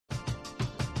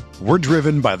We're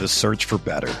driven by the search for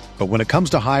better. But when it comes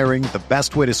to hiring, the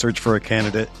best way to search for a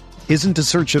candidate isn't to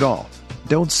search at all.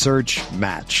 Don't search,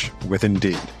 match with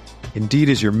Indeed. Indeed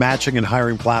is your matching and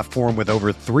hiring platform with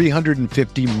over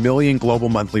 350 million global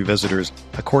monthly visitors,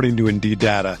 according to Indeed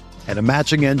data, and a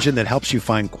matching engine that helps you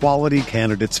find quality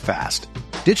candidates fast.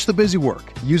 Ditch the busy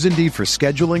work. Use Indeed for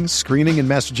scheduling, screening, and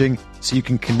messaging so you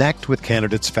can connect with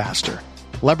candidates faster.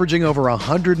 Leveraging over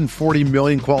 140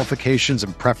 million qualifications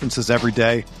and preferences every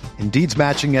day, Indeed's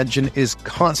matching engine is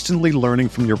constantly learning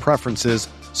from your preferences,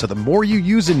 so the more you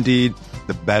use Indeed,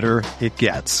 the better it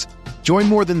gets. Join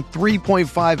more than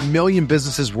 3.5 million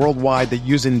businesses worldwide that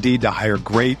use Indeed to hire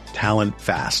great talent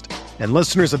fast. And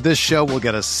listeners of this show will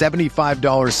get a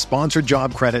 $75 sponsored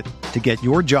job credit to get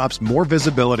your jobs more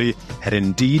visibility at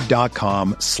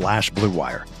Indeed.com/Blue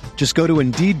Wire. Just go to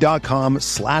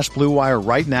Indeed.com/Blue Wire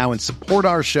right now and support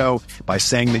our show by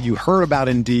saying that you heard about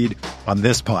Indeed on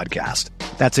this podcast.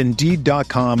 That's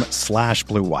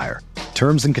Indeed.com/Blue Wire.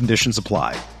 Terms and conditions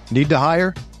apply. Need to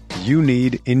hire? You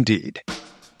need Indeed.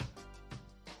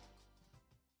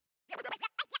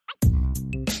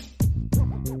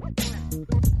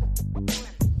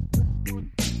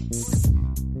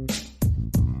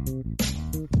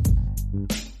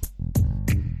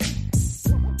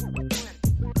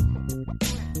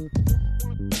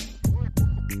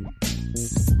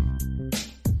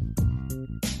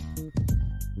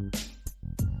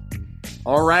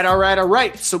 All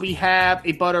right. So we have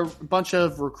a bunch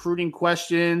of recruiting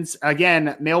questions.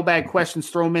 Again, mailbag questions,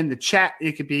 throw them in the chat.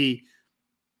 It could be,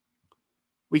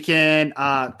 we can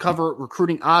cover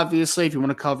recruiting, obviously, if you want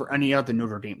to cover any other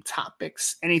Notre Dame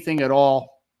topics, anything at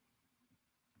all.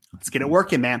 Let's get it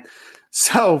working, man.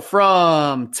 So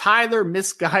from Tyler,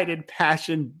 Misguided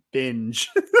Passion Binge.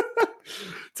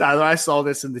 Tyler, I saw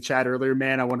this in the chat earlier,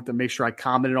 man. I wanted to make sure I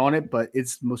commented on it, but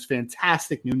it's the most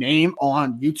fantastic new name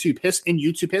on YouTube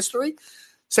history.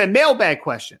 Said mailbag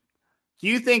question. Do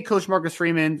you think Coach Marcus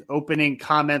Freeman's opening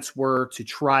comments were to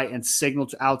try and signal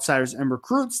to outsiders and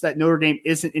recruits that Notre Dame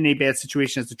isn't in a bad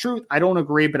situation as the truth? I don't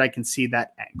agree, but I can see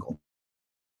that angle.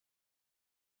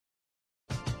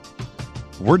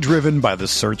 We're driven by the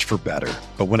search for better.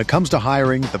 But when it comes to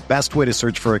hiring, the best way to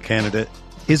search for a candidate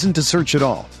isn't to search at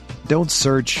all. Don't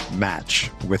search,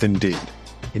 match with Indeed.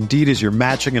 Indeed is your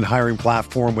matching and hiring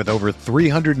platform with over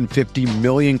 350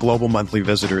 million global monthly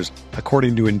visitors,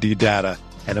 according to Indeed data,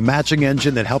 and a matching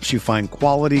engine that helps you find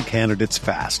quality candidates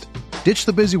fast. Ditch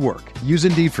the busy work. Use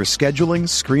Indeed for scheduling,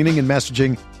 screening, and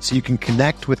messaging so you can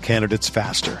connect with candidates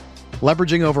faster.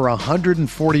 Leveraging over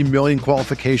 140 million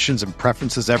qualifications and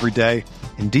preferences every day,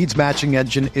 Indeed's matching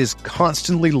engine is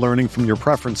constantly learning from your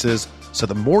preferences, so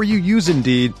the more you use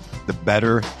Indeed, the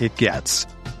better it gets.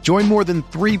 Join more than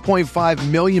 3.5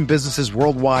 million businesses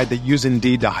worldwide that use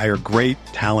Indeed to hire great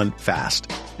talent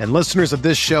fast. And listeners of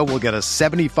this show will get a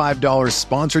 $75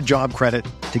 sponsored job credit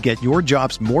to get your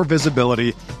jobs more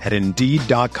visibility at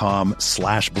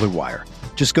Indeed.com/Blue Wire.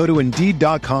 Just go to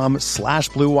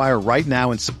Indeed.com/Blue Wire right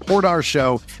now and support our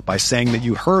show by saying that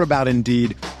you heard about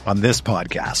Indeed on this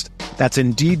podcast. That's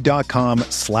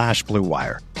Indeed.com/Blue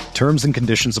Wire. Terms and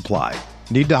conditions apply.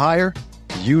 Need to hire?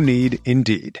 You need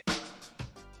Indeed.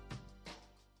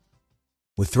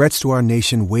 With threats to our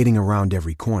nation waiting around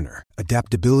every corner,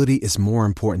 adaptability is more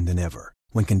important than ever.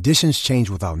 When conditions change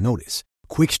without notice,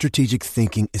 quick strategic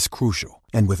thinking is crucial.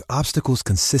 And with obstacles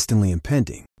consistently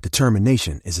impending,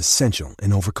 determination is essential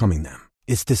in overcoming them.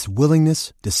 It's this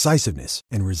willingness, decisiveness,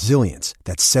 and resilience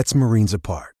that sets Marines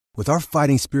apart. With our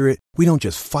fighting spirit, we don't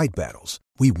just fight battles,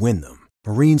 we win them.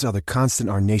 Marines are the constant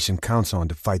our nation counts on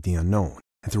to fight the unknown.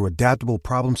 And through adaptable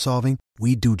problem solving,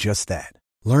 we do just that.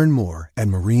 Learn more at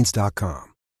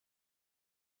Marines.com.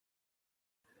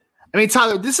 I mean,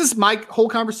 Tyler, this is my whole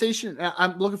conversation.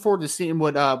 I'm looking forward to seeing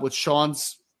what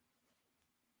Sean's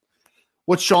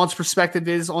perspective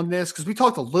is on this, because we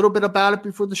talked a little bit about it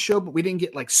before the show, but we didn't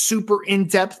get like super in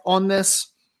depth on this.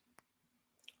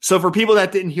 So for people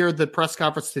that didn't hear the press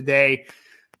conference today,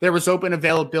 there was open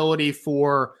availability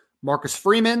for Marcus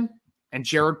Freeman and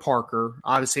Gerad Parker,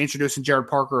 obviously introducing Gerad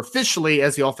Parker officially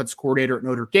as the offensive coordinator at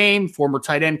Notre Dame. Former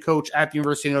tight end coach at the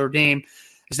University of Notre Dame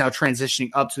is now transitioning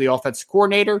up to the offensive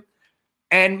coordinator.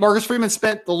 And Marcus Freeman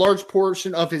spent the large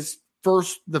portion of the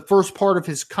first part of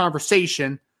his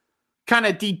conversation kind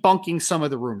of debunking some of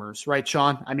the rumors, right,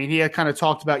 Sean? I mean, he had kind of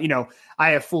talked about, I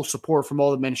have full support from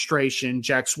all the administration,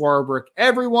 Jack Swarbrick,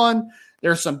 everyone.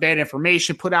 There's some bad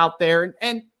information put out there.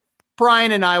 And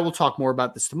Brian and I will talk more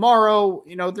about this tomorrow.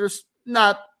 There's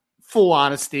not full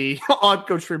honesty on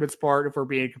Coach Freeman's part, if we're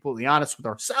being completely honest with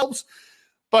ourselves.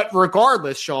 But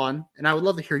regardless, Sean, and I would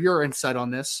love to hear your insight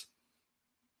on this,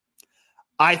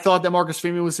 I thought that Marcus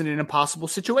Freeman was in an impossible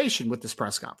situation with this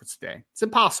press conference today. It's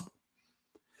impossible.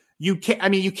 You can't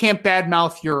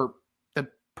badmouth the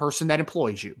person that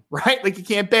employs you, right? Like, you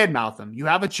can't badmouth them. You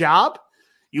have a job.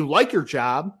 You like your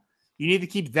job. You need to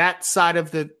keep that side of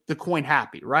the coin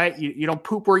happy, right? You don't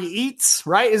poop where you eat,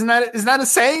 right? Isn't that a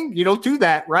saying? You don't do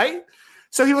that, right?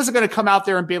 So he wasn't going to come out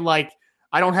there and be like,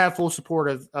 I don't have full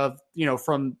support of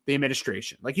from the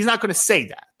administration. Like, he's not going to say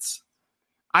that.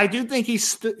 I do think he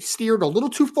steered a little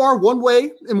too far one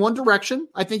way in one direction.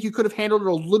 I think you could have handled it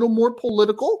a little more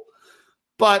political.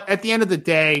 But at the end of the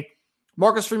day,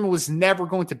 Marcus Freeman was never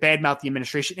going to badmouth the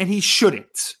administration, and he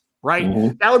shouldn't, right?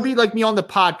 Mm-hmm. That would be like me on the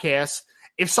podcast.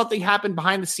 If something happened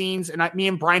behind the scenes and me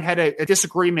and Brian had a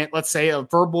disagreement, let's say a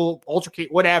verbal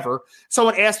altercation, whatever,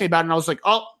 someone asked me about it, and I was like,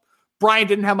 oh, Brian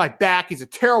didn't have my back. He's a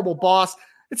terrible boss.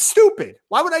 It's stupid.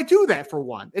 Why would I do that for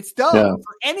one? It's dumb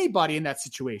for anybody in that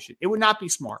situation. It would not be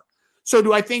smart. So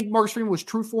do I think Marcus Freeman was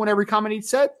truthful in every comment he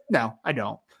said? No, I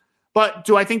don't. But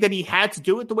do I think that he had to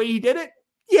do it the way he did it?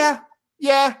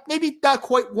 Yeah, maybe not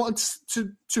quite once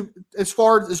to as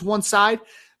far as one side,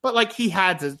 but like, he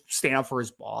had to stand up for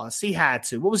his boss. He had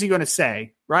to. What was he going to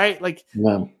say, right? Like,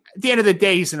 at the end of the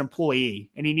day, he's an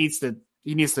employee, and he needs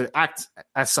to act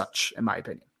as such, in my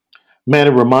opinion. Man,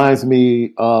 it reminds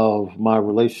me of my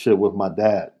relationship with my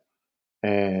dad.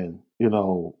 And,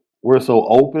 we're so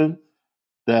open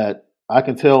that I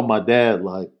can tell my dad,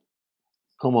 like,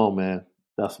 come on, man,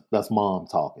 that's mom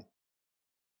talking.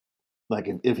 Like,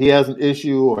 if he has an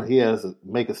issue or he has to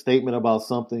make a statement about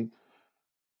something,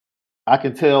 I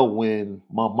can tell when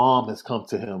my mom has come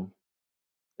to him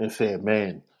and said,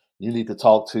 man, you need to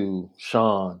talk to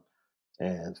Sean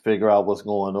and figure out what's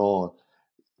going on.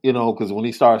 Because when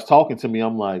he starts talking to me,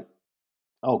 I'm like,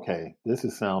 okay, this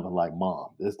is sounding like mom.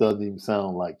 This doesn't even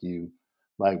sound like you.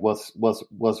 Like, what's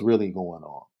really going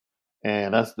on?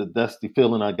 And that's the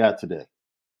feeling I got today.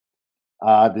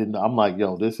 I'm like,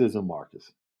 yo, this isn't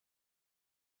Marcus.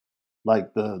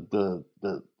 Like,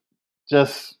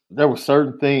 just there were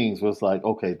certain things where it's like,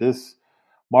 okay, this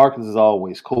Marcus is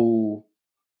always cool,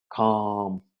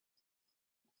 calm,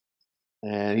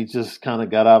 and he just kind of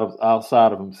got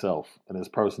outside of himself and his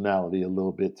personality a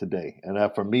little bit today. And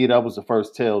that, for me, that was the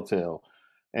first telltale.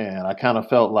 And I kind of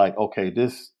felt like, okay,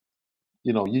 this,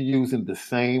 you're using the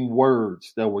same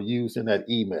words that were used in that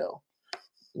email.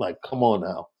 Like, come on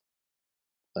now.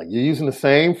 Like, you're using the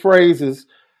same phrases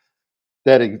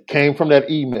that it came from that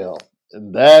email.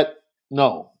 And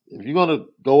no, if you're going to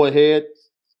go ahead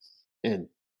and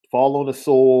fall on the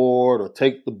sword or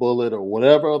take the bullet or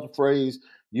whatever other phrase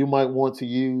you might want to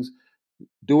use,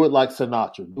 do it like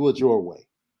Sinatra. Do it your way.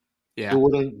 Yeah.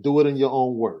 Do it in your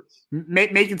own words.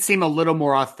 Make it seem a little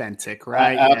more authentic,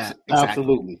 right?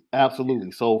 Exactly.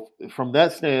 Absolutely. So from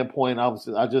that standpoint,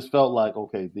 I just felt like,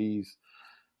 okay,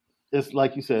 it's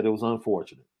like you said, it was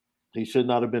unfortunate. He should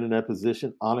not have been in that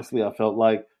position. Honestly, I felt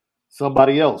like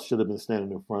somebody else should have been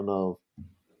standing in front of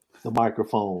the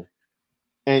microphone.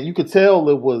 And you could tell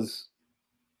it was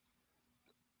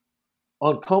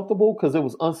uncomfortable because it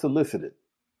was unsolicited.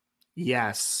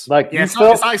 Yes. Like, it's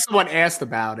like someone asked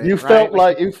about it. You felt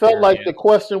like the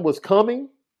question was coming,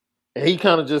 and he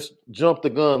kind of just jumped the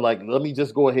gun. Like, let me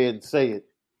just go ahead and say it.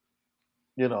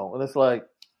 And it's like,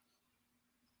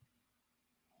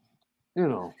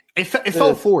 it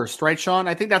felt forced, right, Sean?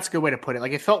 I think that's a good way to put it.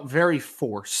 Like, it felt very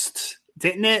forced,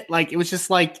 didn't it? Like, it was just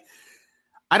like,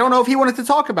 I don't know if he wanted to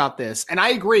talk about this. And I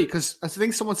agree, because I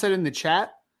think someone said in the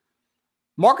chat,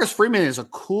 Marcus Freeman is a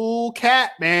cool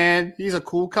cat, man. He's a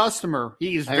cool customer.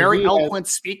 He is very eloquent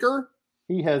speaker.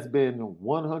 He has been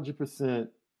 100%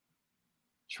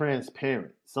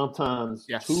 transparent, sometimes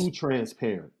too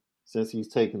transparent since he's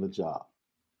taken the job.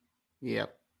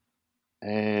 Yep.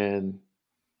 And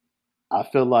I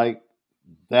feel like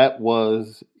that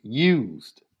was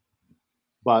used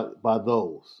by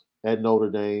those at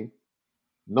Notre Dame,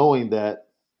 knowing that,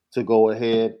 to go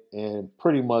ahead and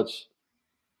pretty much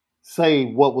say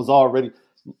what was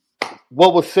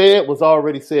said was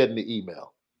already said in the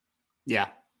email. Yeah.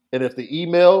 And if the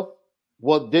email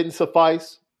didn't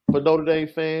suffice for Notre Dame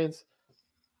fans,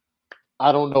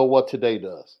 I don't know what today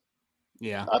does.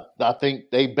 Yeah. I think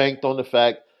they banked on the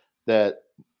fact that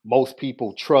most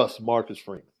people trust Marcus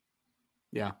Freeman.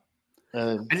 Yeah.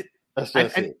 And that's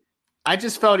just it. I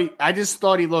just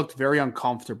thought he looked very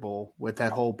uncomfortable with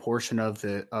that whole portion of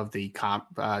the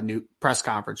new press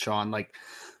conference, Sean. Like,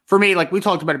 for me, like we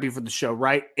talked about it before the show,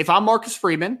 right? If I'm Marcus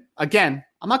Freeman, again,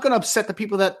 I'm not going to upset the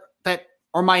people that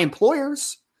are my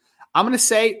employers. I'm going to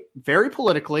say very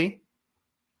politically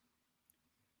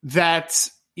that,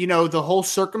 the whole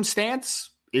circumstance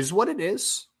is what it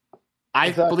is.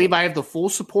 I believe I have the full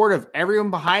support of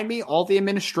everyone behind me, all the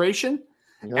administration,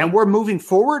 and we're moving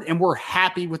forward, and we're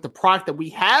happy with the product that we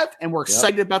have, and we're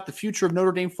excited about the future of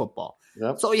Notre Dame football.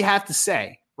 That's all you have to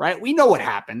say, right? We know what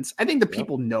happens. I think the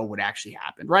people know what actually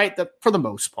happened, right? For the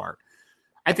most part.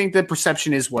 I think the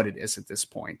perception is what it is at this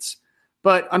point.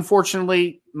 But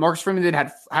unfortunately, Marcus Freeman did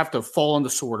have to fall on the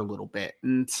sword a little bit,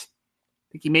 and I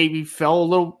think he maybe fell a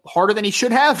little harder than he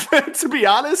should have, to be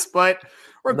honest, but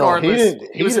regardless,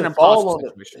 he was in an impossible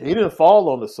situation. He didn't fall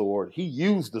on the sword. He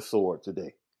used the sword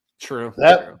today. True.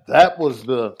 That was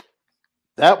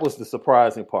the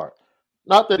surprising part.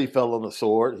 Not that he fell on the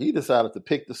sword. He decided to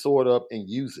pick the sword up and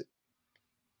use it.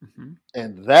 Mm-hmm.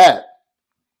 And that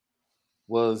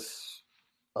was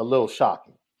a little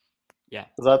shocking. Yeah.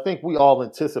 Because I think we all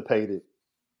anticipated,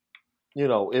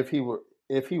 if he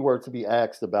were to be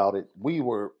asked about it, we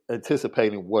were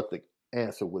anticipating what the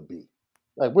answer would be.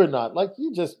 Like, we're not, like,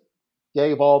 you just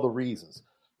gave all the reasons.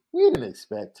 We didn't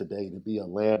expect today to be a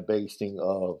lambasting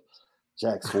of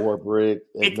Jack Swarbrick,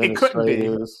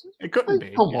 administrators. It couldn't be.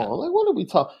 Come on. Like, what are we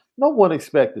talking? No one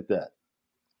expected that.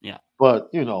 Yeah.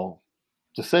 But,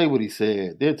 to say what he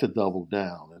said, then to double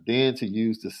down, and then to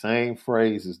use the same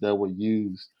phrases that were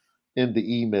used in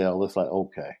the email, it's like,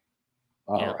 okay.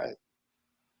 All right.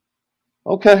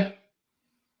 Okay.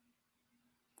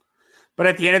 But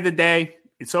at the end of the day,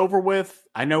 it's over with.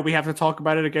 I know we have to talk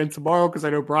about it again tomorrow because I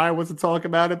know Brian wants to talk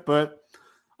about it, but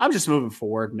I'm just moving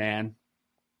forward, man.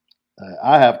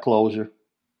 I have closure.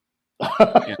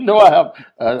 No, I have.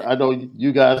 I know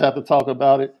you guys have to talk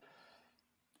about it.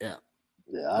 Yeah.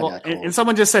 Yeah, I got closure. And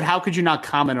someone just said, how could you not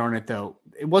comment on it, though?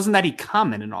 It wasn't that he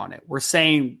commented on it. We're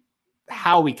saying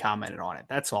how we commented on it.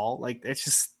 That's all. Like, it's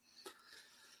just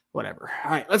whatever.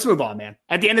 All right, let's move on, man.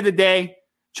 At the end of the day,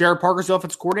 Jared Parker's the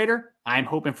offensive coordinator. I'm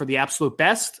hoping for the absolute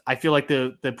best. I feel like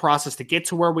the process to get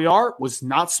to where we are was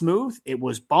not smooth. It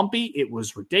was bumpy. It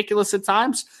was ridiculous at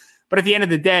times. But at the end of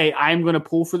the day, I'm going to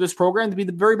pull for this program to be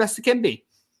the very best it can be.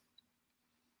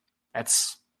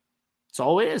 That's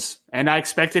all it is. And I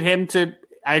expected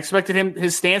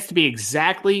his stance to be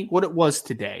exactly what it was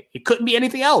today. It couldn't be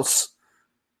anything else.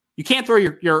 You can't throw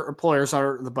your employers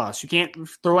under the bus. You can't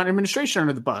throw an administration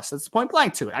under the bus. That's the point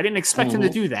blank to it. I didn't expect him to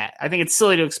do that. I think it's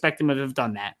silly to expect him to have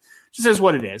done that. Just is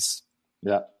what it is.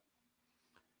 Yeah.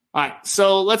 All right,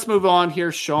 so let's move on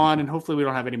here, Sean, and hopefully we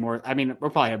don't have any more. I mean, we'll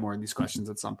probably have more of these questions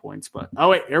at some points, but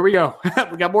wait, here we go.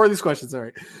 We got more of these questions. All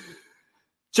right.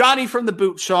 Johnny from the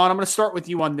boot, Sean, I'm going to start with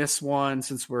you on this one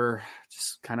since we're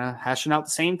just kind of hashing out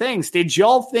the same things. Did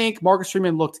y'all think Marcus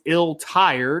Freeman looked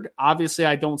tired? Obviously,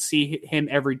 I don't see him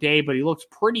every day, but he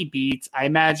looked pretty beat. I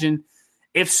imagine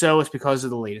if so, it's because of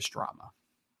the latest drama.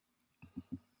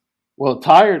 Well,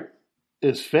 tired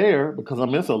is fair because,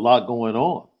 it's a lot going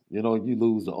on. You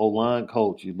lose the O-line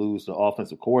coach, you lose the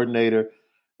offensive coordinator,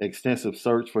 extensive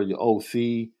search for your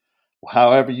OC.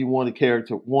 However you want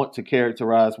to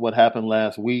characterize what happened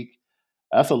last week,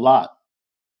 that's a lot.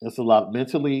 It's a lot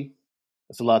mentally.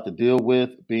 It's a lot to deal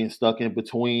with, being stuck in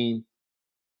between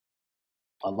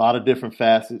a lot of different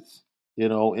facets,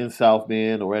 in South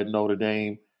Bend or at Notre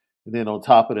Dame. And then on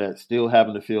top of that, still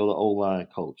having to feel the O-line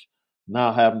coach.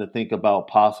 Now having to think about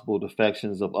possible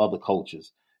defections of other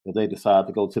coaches if they decide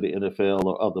to go to the NFL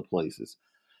or other places.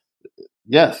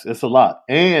 Yes, it's a lot.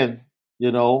 And,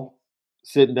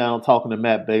 sitting down talking to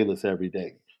Matt Balis every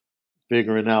day,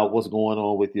 figuring out what's going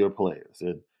on with your players,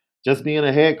 and just being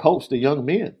a head coach to young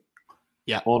men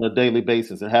on a daily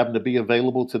basis and having to be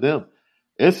available to them.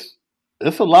 It's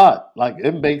a lot. Like,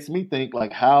 it makes me think,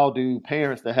 like, how do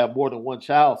parents that have more than one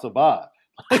child survive?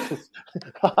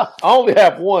 I only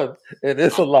have one, and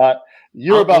it's a lot.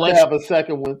 You're about to have a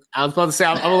second one. I was about to say,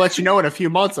 I'm going to let you know in a few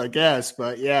months, I guess.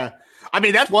 But, yeah. I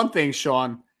mean, that's one thing,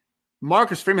 Sean.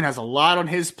 Marcus Freeman has a lot on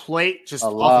his plate just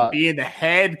off of being the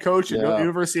head coach at the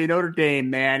University of Notre Dame,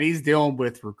 man. He's dealing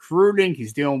with recruiting.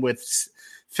 He's dealing with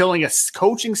filling a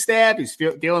coaching staff. He's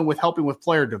dealing with helping with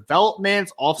player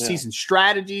development, off-season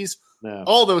strategies,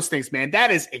 all those things, man.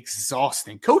 That is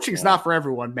exhausting. Coaching's not for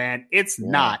everyone, man. It's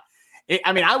not.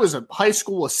 I was a high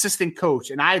school assistant coach,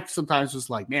 and I sometimes was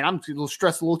like, man, I'm a little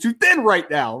stressed, a little too thin right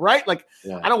now, right? Like,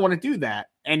 I don't want to do that.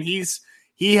 And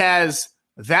he has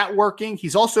that working.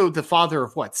 He's also the father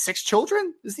of 6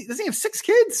 children? Does he have 6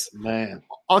 kids? Man.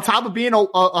 On top of being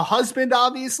a husband,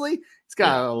 obviously. He's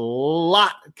got a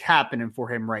lot happening for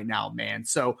him right now, man.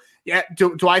 So,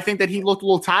 do I think that he looked a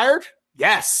little tired?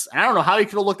 Yes. And I don't know how he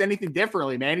could have looked anything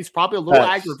differently, man. He's probably a little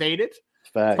aggravated.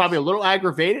 He's probably a little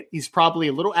aggravated. He's probably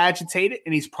a little agitated,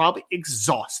 and he's probably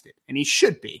exhausted. And he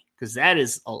should be, because that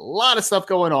is a lot of stuff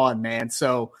going on, man.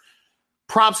 So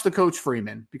props to Coach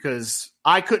Freeman, because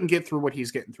I couldn't get through what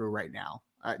he's getting through right now.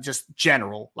 just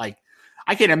general. Like,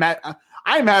 I can't imagine.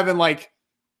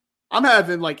 I'm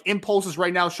having impulses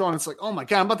right now, Sean. It's like, oh my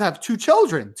God, I'm about to have 2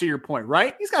 children, to your point,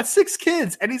 right? He's got 6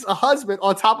 kids and he's a husband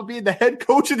on top of being the head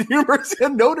coach of the University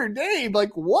of Notre Dame.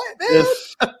 Like, what, man?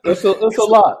 It's a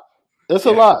lot. It's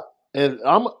a lot. And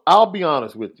I'll be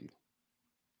honest with you.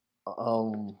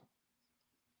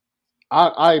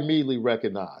 I immediately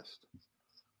recognized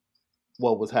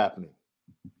what was happening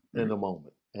in the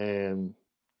moment. And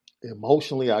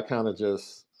emotionally, I kind of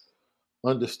just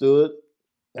understood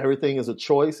everything is a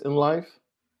choice in life.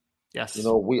 Yes.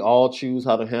 We all choose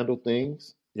how to handle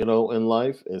things, in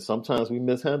life. And sometimes we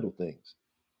mishandle things,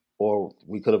 or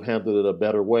we could have handled it a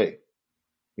better way.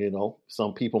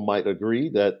 Some people might agree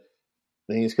that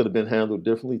things could have been handled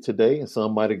differently today, and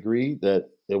some might agree that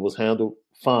it was handled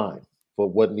fine for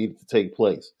what needed to take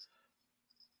place.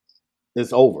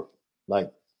 It's over.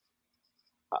 Like,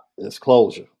 it's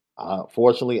closure.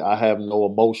 Fortunately, I have no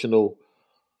emotional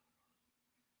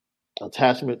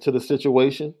attachment to the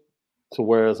situation, to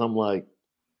whereas I'm like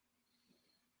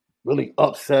really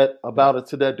upset about it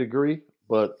to that degree.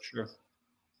 But sure,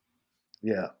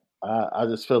 yeah, I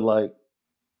just feel like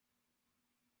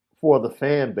for the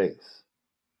fan base,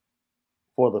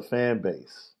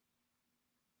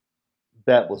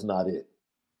 that was not it.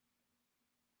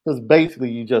 Because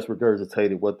basically you just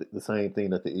regurgitated what the same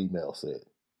thing that the email said.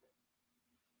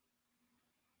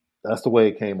 That's the way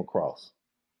it came across.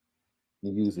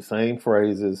 You use the same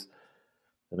phrases,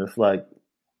 and it's like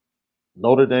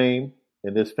Notre Dame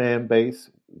and this fan base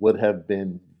would have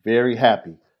been very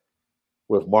happy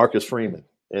with Marcus Freeman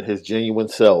and his genuine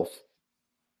self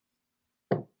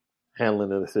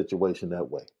handling the situation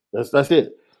that way. That's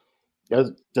it.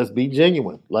 Just be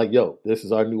genuine. Like, yo, this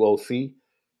is our new OC. We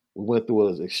went through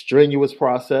an extraneous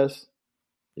process.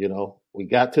 We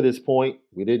got to this point.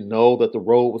 We didn't know that the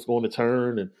road was going to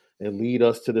turn and lead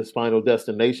us to this final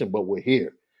destination, but we're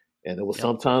here. And it was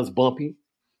sometimes bumpy,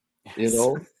 yes.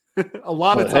 A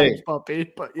lot of times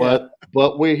bumpy, but yeah.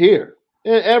 But we're here.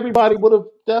 And everybody would have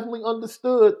definitely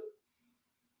understood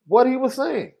what he was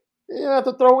saying. You didn't have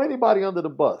to throw anybody under the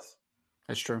bus.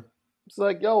 That's true. It's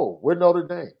like, yo, we're Notre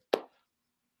Dame.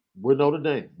 We're Notre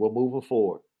Dame. We're moving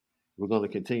forward. We're going to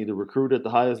continue to recruit at the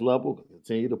highest level,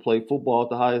 continue to play football at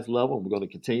the highest level, and we're going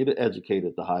to continue to educate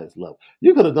at the highest level.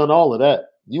 You could have done all of that.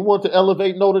 You want to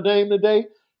elevate Notre Dame today?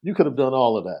 You could have done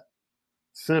all of that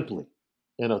simply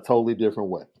in a totally different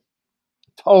way.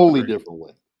 Different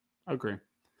way. Agree.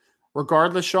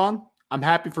 Regardless, Sean, I'm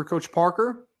happy for Coach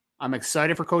Parker. I'm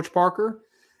excited for Coach Parker.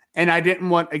 And I didn't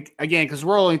want, again, because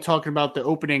we're only talking about the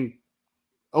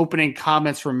opening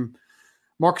comments from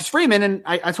Marcus Freeman, and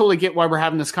I totally get why we're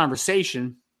having this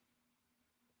conversation.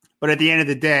 But at the end of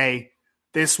the day,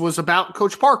 this was about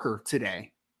Coach Parker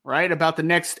today, right? About the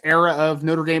next era of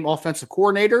Notre Dame offensive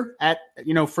coordinator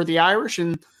for the Irish.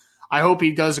 And I hope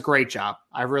he does a great job.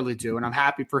 I really do. And I'm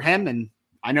happy for him. And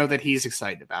I know that he's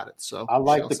excited about it. So I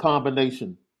like the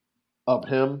combination of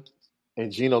him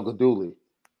and Gino Guidugli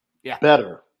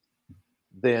better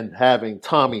than having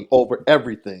Tommy over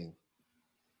everything.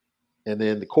 And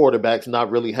then the quarterbacks not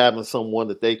really having someone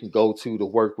that they can go to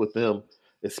work with them,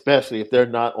 especially if they're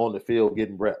not on the field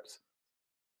getting reps.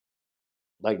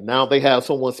 Like, now they have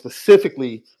someone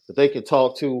specifically that they can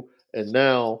talk to. And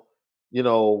now,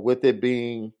 with it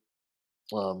being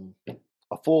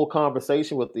a full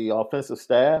conversation with the offensive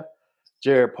staff,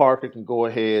 Jared Parker can go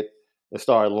ahead and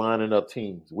start lining up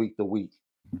teams week to week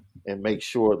and make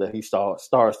sure that he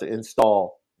starts to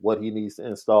install what he needs to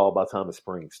install by the time the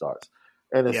spring starts.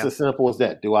 And it's as simple as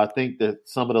that. Do I think that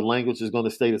some of the language is going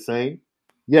to stay the same?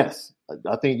 Yes.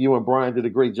 I think you and Brian did a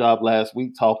great job last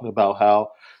week talking about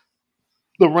how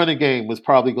the running game was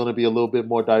probably going to be a little bit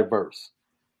more diverse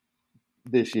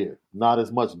this year. Not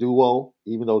as much duo,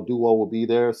 even though duo will be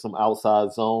there, some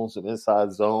outside zones, some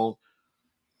inside zone.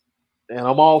 And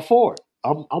I'm all for it.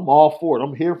 I'm all for it.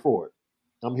 I'm here for it.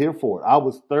 I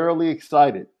was thoroughly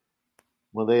excited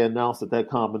when they announced that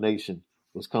combination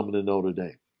was coming to Notre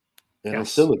Dame. And I'm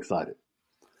still excited.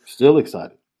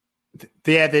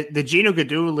 Yeah, the Gino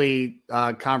Guidugli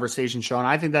conversation, Sean,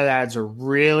 I think that adds a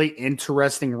really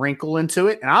interesting wrinkle into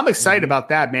it. And I'm excited about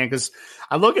that, man, because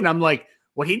I look and I'm like,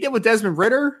 what he did with Desmond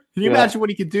Ritter, can you imagine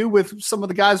what he could do with some of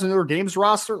the guys on Notre Dame's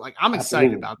roster? Like, I'm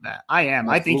excited about that. I am.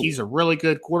 Absolutely. I think he's a really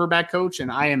good quarterback coach,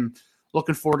 and I am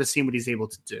looking forward to seeing what he's able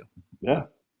to do. Yeah.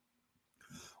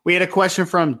 We had a question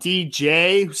from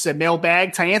DJ who said,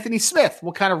 mailbag, Tyanthony Smith.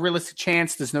 What kind of realistic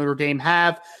chance does Notre Dame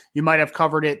have? You might have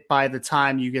covered it by the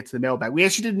time you get to the mailbag. We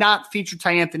actually did not feature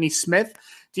Tyanthony Smith.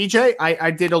 DJ, I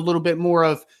did a little bit more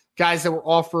of guys that were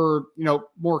offered,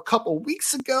 more a couple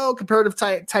weeks ago, comparative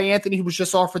to Ty Anthony, who was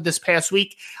just offered this past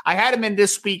week. I had him in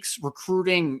this week's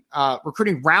recruiting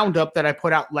roundup that I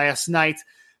put out last night.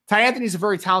 Ty Anthony's a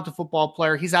very talented football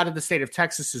player. He's out of the state of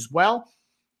Texas as well.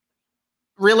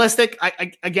 Realistic,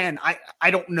 I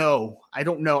don't know. I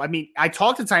don't know. I mean, I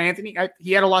talked to Ty Anthony.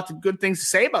 He had a lot of good things to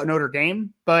say about Notre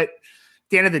Dame, but at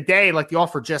the end of the day, like, the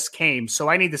offer just came. So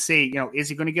I need to see, is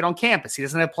he going to get on campus? He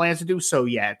doesn't have plans to do so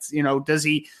yet. Does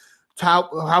he,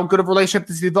 how good of a relationship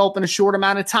does he develop in a short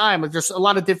amount of time? Like, there's a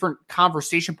lot of different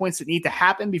conversation points that need to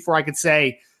happen before I could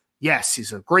say, yes,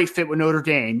 he's a great fit with Notre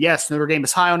Dame. Yes, Notre Dame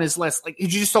is high on his list. Like, you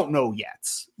just don't know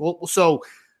yet. Well, so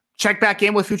check back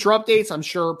in with future updates. I'm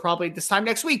sure probably this time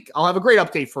next week, I'll have a great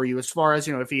update for you as far as,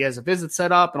 if he has a visit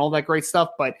set up and all that great stuff,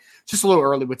 but just a little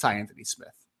early with Ty Anthony Smith.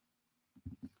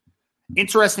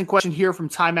 Interesting question here from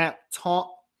Timeout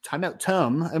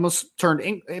Tom. I almost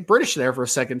turned British there for a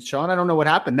second, Sean. I don't know what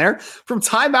happened there. From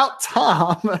Timeout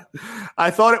Tom,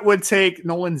 I thought it would take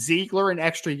Nolan Ziegler an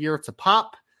extra year to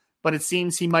pop, but it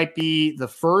seems he might be the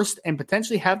first and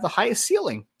potentially have the highest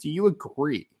ceiling. Do you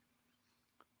agree?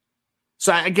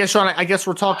 So I guess, Sean,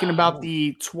 we're talking about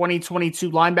the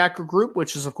 2022 linebacker group,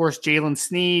 which is, of course, Jalen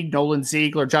Sneed, Nolan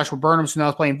Ziegler, Joshua Burnham, who now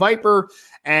is playing Viper,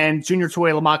 and Junior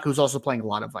Tuihalamaka, who's also playing a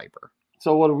lot of Viper.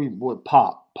 So what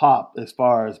pop as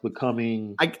far as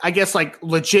becoming? I guess like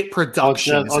legit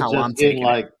production is how I'm taking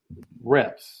like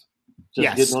reps.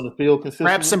 Just getting on the field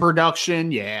consistently. Reps and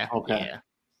production, yeah. Okay.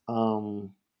 Yeah.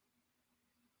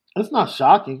 It's not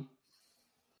shocking.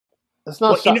 It's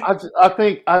not shocking.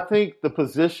 I think the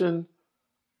position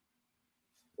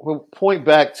will point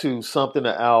back to something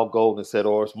that Al Golden said,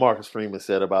 or as Marcus Freeman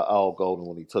said about Al Golden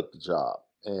when he took the job,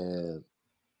 and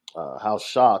how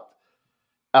shocked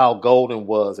Al Golden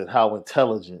was at how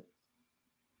intelligent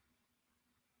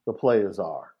the players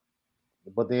are.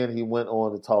 But then he went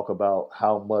on to talk about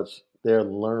how much they're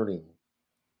learning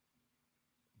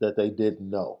that they didn't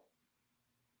know.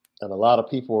 And a lot of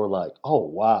people were like, oh,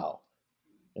 wow.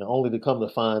 And only to come to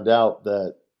find out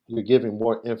that you're giving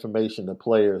more information to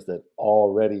players that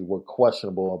already were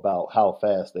questionable about how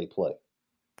fast they play,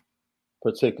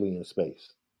 particularly in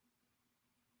space.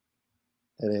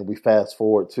 And then we fast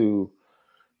forward to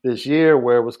this year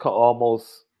where it was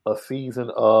almost a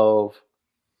season of,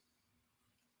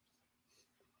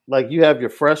 like, you have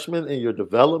your freshmen and your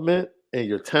development and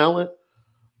your talent,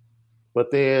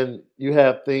 but then you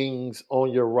have things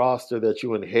on your roster that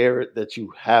you inherit that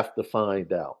you have to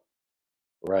find out,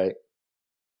 right?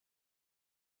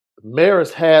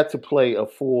 Maris had to play a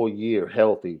full year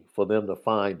healthy for them to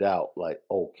find out, like,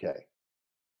 okay.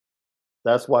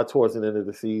 That's why towards the end of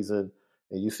the season,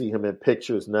 and you see him in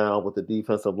pictures now with the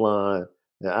defensive line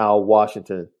and Al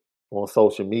Washington on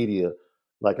social media,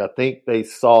 like, I think they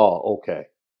saw, okay,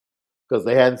 because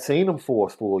they hadn't seen him for a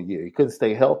full year. He couldn't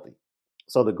stay healthy.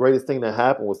 So the greatest thing that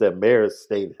happened was that Maris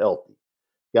stayed healthy.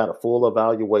 Got a full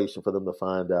evaluation for them to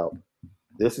find out,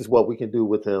 this is what we can do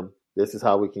with him. This is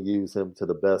how we can use him to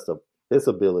the best of his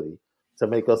ability to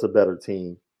make us a better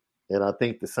team. And I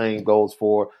think the same goes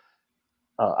for,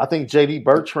 I think J.D.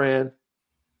 Bertrand,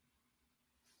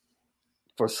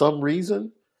 for some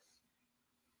reason,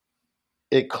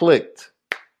 it clicked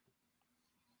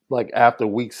like after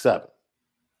week 7.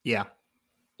 Yeah.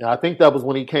 And I think that was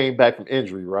when he came back from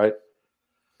injury, right?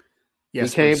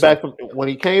 Yes. When he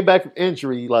came back from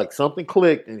injury, like, something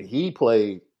clicked and he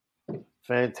played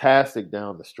fantastic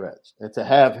down the stretch. And to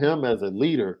have him as a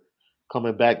leader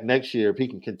coming back next year, if he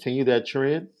can continue that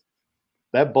trend,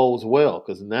 that bodes well,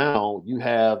 because now you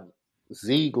have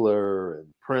Ziegler and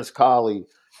Prince Colley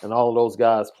and all of those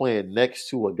guys playing next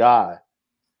to a guy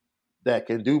that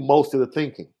can do most of the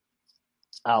thinking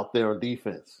out there on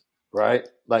defense, right?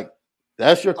 Like,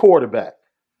 that's your quarterback.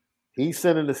 He's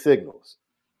sending the signals.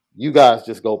 You guys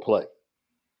just go play.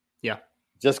 Yeah.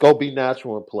 Just go be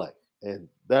natural and play. And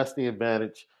that's the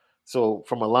advantage. So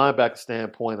from a linebacker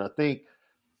standpoint, I think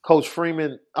Coach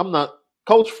Freeman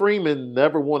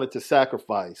never wanted to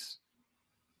sacrifice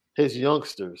his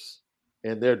youngsters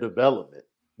and their development,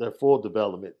 their full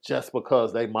development, just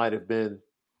because they might have been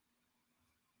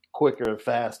quicker and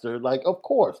faster. Like, of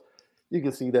course, you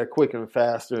can see they're quicker and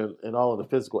faster and all of the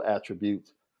physical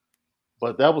attributes.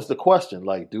 But that was the question.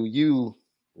 Like, do you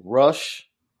rush?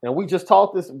 And we just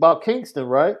talked this about Kingston,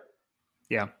 right?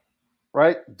 Yeah.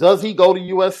 Right? Does he go to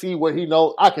USC where he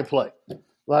knows I can play?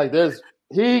 Like,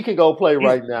 he can go play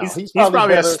right now. He's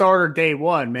probably a starter day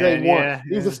one, man. Day one. Yeah,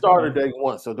 he's a starter day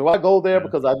one. So do I go there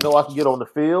because I know I can get on the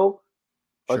field?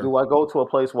 Or do I go to a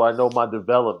place where I know my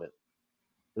development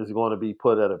is going to be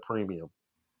put at a premium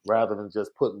rather than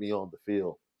just putting me on the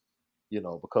field?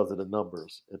 because of the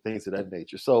numbers and things of that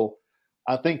nature. So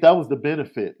I think that was the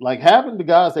benefit. Like having the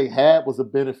guys they had was a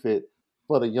benefit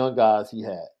for the young guys he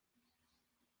had.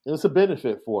 It's a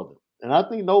benefit for them. And I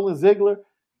think Nolan Ziegler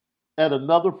at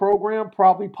another program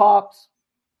probably pops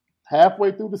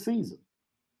halfway through the season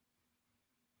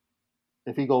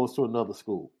if he goes to another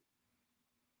school.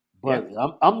 But yeah.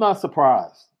 I'm not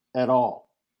surprised at all.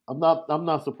 I'm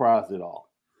not surprised at all.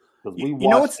 Because we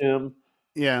watched him.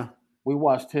 Yeah. We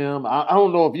watched him. I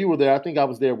don't know if you were there. I think I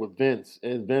was there with Vince.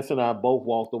 And Vince and I both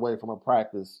walked away from a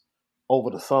practice over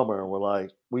the summer and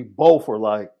we both were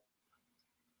like,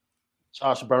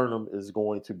 Josh Burnham is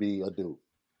going to be a dude.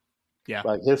 Yeah.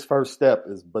 Like his first step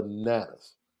is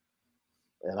bananas.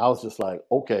 And I was just like,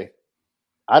 okay.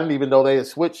 I didn't even know they had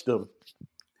switched him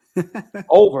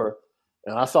over.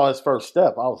 And I saw his first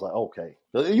step. I was like, okay.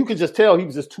 You could just tell he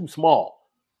was just too small.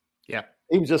 Yeah.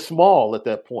 He was just small at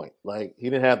that point. Like he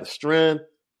didn't have the strength,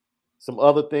 some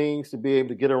other things to be able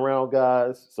to get around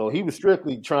guys. So he was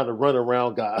strictly trying to run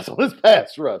around guys on his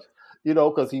pass rush,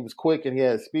 because he was quick and he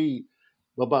had speed.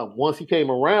 But once he came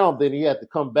around, then he had to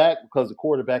come back because the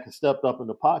quarterback had stepped up in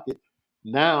the pocket.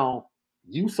 Now,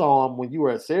 you saw him when you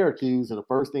were at Syracuse, and the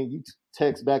first thing you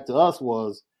text back to us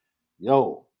was,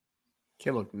 yo.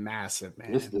 Kid looked massive,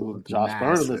 man. This dude, Josh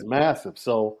Burnham, is massive.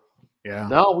 So yeah.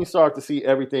 Now we start to see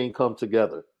everything come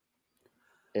together.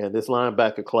 And this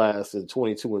linebacker class in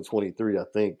 22 and 23, I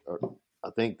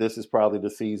think this is probably the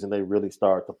season they really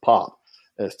start to pop,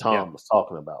 as Tom was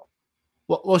talking about.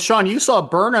 Well, Sean, you saw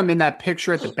Burnham in that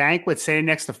picture at the banquet sitting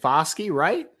next to Foskey,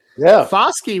 right? Yeah.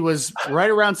 Foskey was right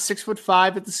around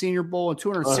 6'5" at the Senior Bowl and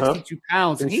 262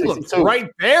 pounds, and he looked right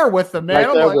there with them, man.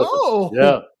 Right, I'm like,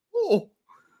 yeah. Oh.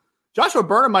 Joshua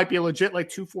Burnham might be a legit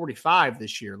 245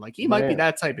 this year. Like he might be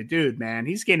that type of dude, man.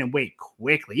 He's gaining weight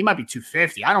quickly. He might be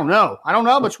 250. I don't know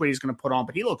how much weight he's going to put on,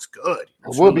 but he looks good.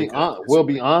 We'll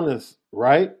be honest,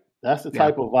 right? That's the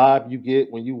type of vibe you get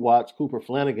when you watch Cooper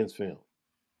Flanagan's film.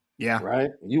 Yeah.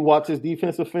 Right? You watch his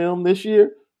defensive film this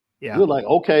year, yeah. You're like,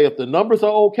 okay, if the numbers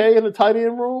are okay in the tight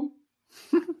end room,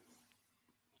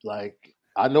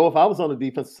 I know if I was on the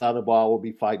defensive side of the ball, I would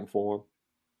be fighting for him.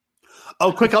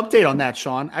 Oh, quick update on that,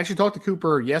 Sean. I actually talked to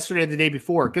Cooper yesterday or the day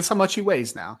before. Guess how much he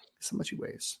weighs now?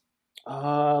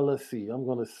 Let's see. I'm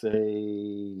going to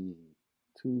say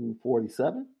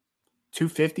 247?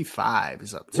 255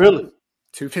 is up to. Really?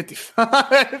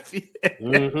 255.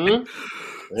 Mm-hmm.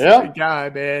 Yeah, good guy,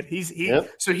 man.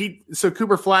 So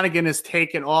Cooper Flanagan is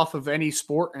taken off of any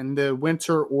sport in the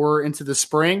winter or into the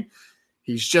spring.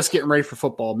 He's just getting ready for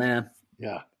football, man.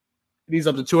 Yeah, he's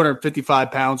up to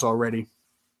 255 pounds already.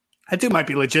 That dude might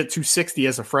be legit 260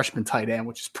 as a freshman tight end,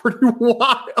 which is pretty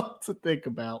wild to think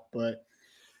about. But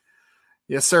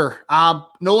yes, sir.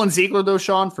 Nolan Ziegler, though,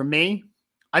 Sean, for me,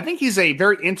 I think he's a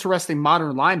very interesting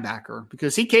modern linebacker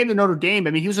because he came to Notre Dame.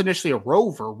 I mean, he was initially a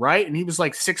rover, right? And he was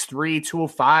 6'3",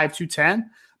 205, 210.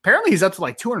 Apparently, he's up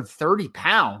to 230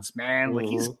 pounds, man. Mm-hmm.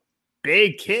 He's a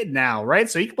big kid now, right?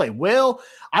 So he can play Will.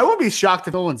 I wouldn't be shocked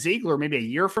if Nolan Ziegler maybe a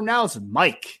year from now is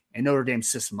Mike in Notre Dame's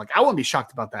system. I wouldn't be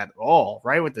shocked about that at all,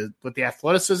 right? With the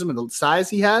athleticism and the size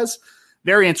he has.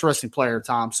 Very interesting player,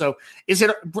 Tom. So is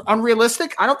it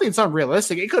unrealistic? I don't think it's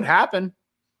unrealistic. It could happen.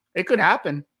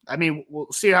 I mean, we'll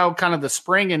see how kind of the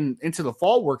spring and into the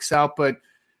fall works out. But,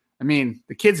 I mean,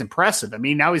 the kid's impressive. I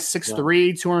mean, now he's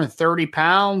 6'3", 230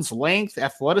 pounds, length,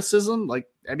 athleticism.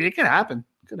 It could happen.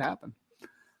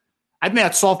 I think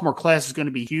that sophomore class is going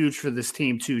to be huge for this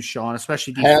team too, Sean,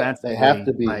 especially defensively. They have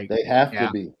to be.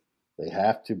 They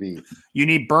have to be. You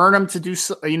need Burnham to do,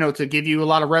 to give you a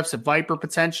lot of reps at Viper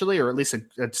potentially, or at least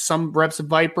some reps at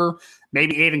Viper.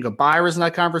 Maybe Aiden Gabira is in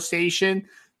that conversation.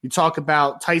 You talk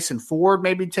about Tyson Ford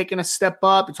maybe taking a step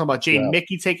up. You talk about Jaden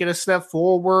Mickey taking a step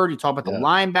forward. You talk about the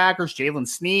linebackers, Jalen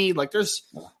Sneed. There's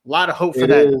a lot of hope for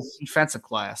that defensive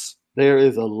class. There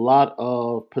is a lot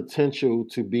of potential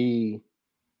to be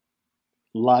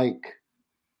I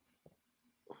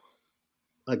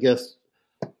guess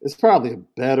it's probably a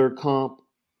better comp,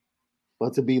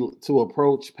 but to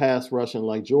approach pass rushing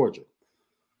like Georgia.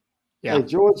 Yeah.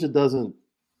 Georgia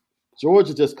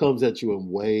just comes at you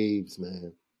in waves,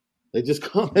 man. They just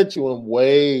come at you in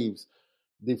waves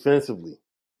defensively.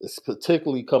 It's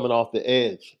particularly coming off the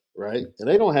edge, right? And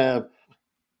they don't have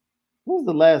 – what was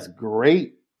the last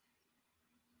great –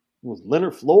 was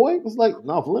Leonard Floyd? It was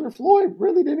Leonard Floyd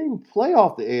really didn't even play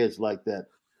off the edge like that.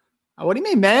 What do you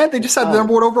mean, man? They just had the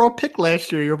number one overall pick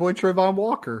last year. Your boy Trayvon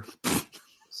Walker.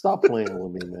 Stop playing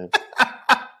with me,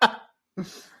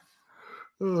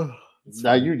 man.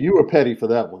 Now, you were petty for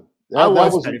that one. I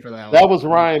was petty for that one. That was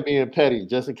Ryan being petty,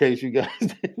 just in case you guys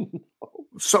didn't know.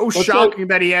 So shocking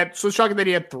that he had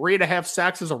 3.5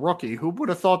 sacks as a rookie. Who would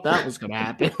have thought that was going to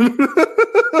happen?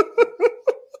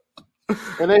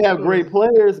 And they have great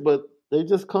players, but they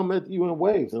just come at you in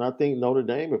waves. And I think Notre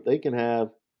Dame, if they can if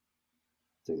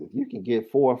you can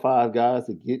get 4 or 5 guys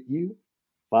to get you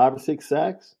 5 or 6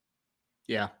 sacks,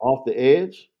 off the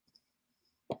edge,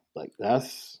 like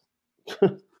that's.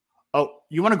 Oh,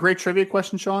 you want a great trivia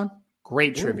question, Sean?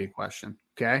 Great trivia question.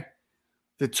 Okay.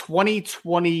 The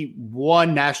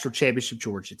 2021 National Championship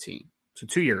Georgia team. So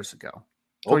 2 years ago,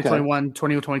 2021,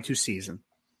 2022 season.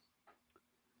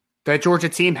 That Georgia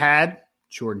team had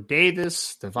Jordan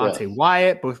Davis, Devontae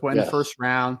Wyatt, both went in the first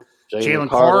round. Jalen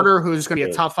Carter, who's going to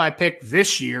be a top 5 pick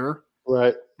this year.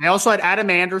 Right. They also had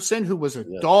Adam Anderson, who was a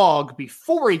dog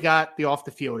before he got the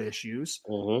off-the-field issues.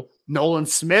 Mm-hmm. Nolan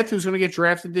Smith, who's going to get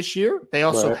drafted this year. They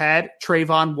also had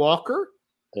Trayvon Walker.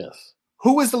 Yes.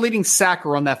 Who was the leading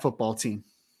sacker on that football team?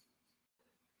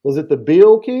 Was it the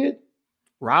Beal kid?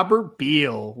 Robert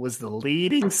Beal was the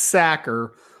leading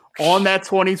sacker on that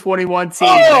 2021 team.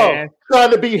 Man.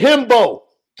 Trying to be himbo.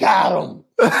 Got him.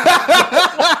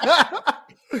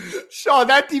 Sean,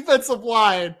 that defensive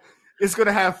line is going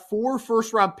to have 4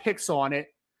 first-round picks on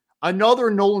it. Another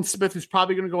Nolan Smith who's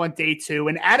probably going to go on day 2.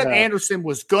 And Adam Anderson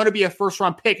was going to be a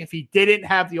first-round pick if he didn't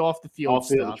have the off-the-field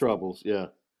stuff. Troubles,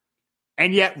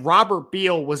 And yet Robert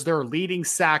Beal was their leading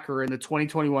sacker in the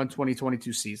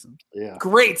 2021-2022 season. Yeah.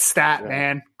 Great stat,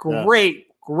 man.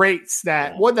 Great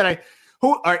stat. One that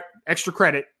all right, extra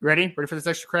credit. Ready for this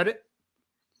extra credit?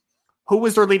 Who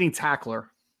was their leading tackler?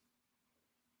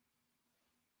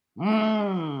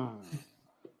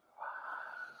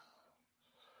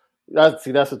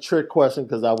 That's a trick question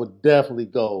because I would definitely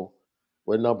go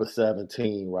with number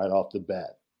 17 right off the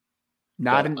bat.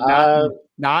 Not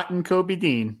in Kobe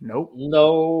Dean. Nope.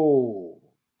 No,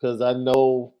 because I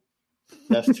know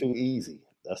that's too easy.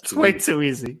 That's way too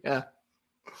easy. Yeah.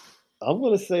 I'm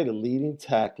going to say the leading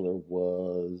tackler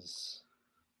was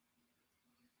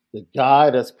the guy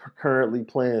that's currently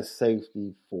playing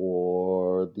safety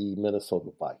for the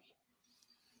Minnesota Vikings.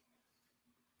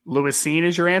 Lewis Cine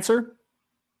is your answer?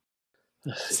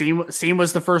 Cine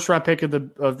was the first round pick of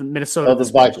the Minnesota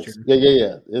Vikings.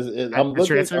 Yeah. I'm looking.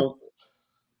 Your answer?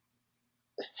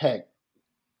 Heck,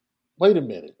 wait a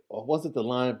minute. Or was it the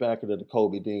linebacker that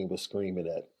Kobe Dean was screaming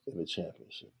at in the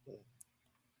championship?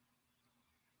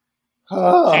 Who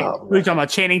are you talking about?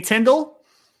 Channing Tindall?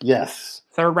 Yes.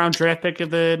 3rd round draft pick of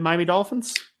the Miami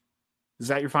Dolphins? Is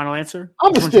that your final answer?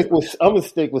 I'm gonna stick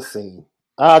with Cine.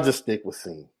 I'll just stick with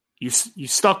Cine. You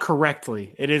stuck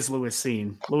correctly. It is Lewis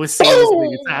Cine. Lewis Cine is the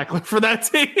leading tackler for that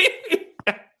team.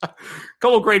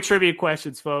 Couple of great trivia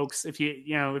questions, folks. If you're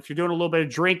doing a little bit of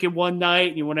drinking one night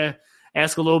and you want to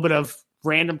ask a little bit of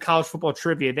random college football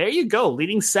trivia, there you go.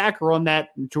 Leading sacker on that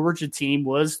Georgia team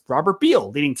was Robert Beal.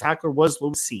 Leading tackler was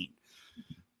Lewis Cine.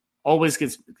 Always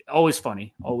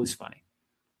funny. Always funny.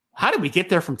 How did we get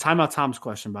there from Timeout Tom's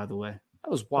question, by the way?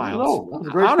 That was wild. That was a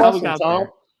great question, Tom.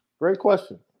 Great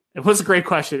question. It was a great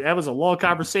question. That was a long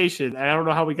conversation. I don't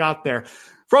know how we got there.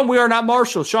 From We Are Not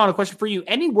Marshall, Sean, a question for you.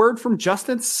 Any word from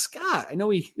Justin Scott? I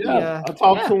know I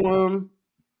talk to him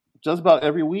just about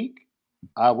every week.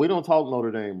 We don't talk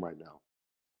Notre Dame right now.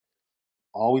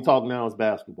 All we talk now is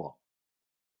basketball.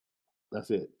 That's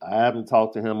it. I haven't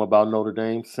talked to him about Notre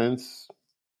Dame since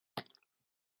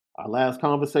our last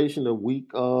conversation the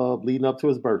week leading up to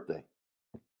his birthday.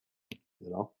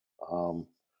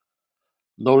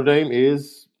 Notre Dame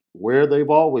is where they've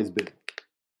always been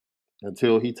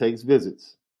until he takes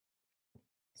visits.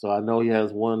 So I know he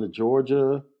has one to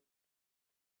Georgia,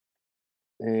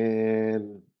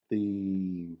 and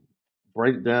the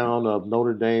breakdown of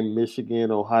Notre Dame,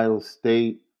 Michigan, Ohio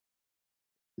State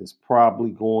is probably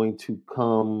going to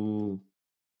come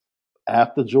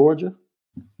after Georgia.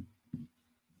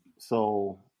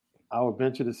 So I would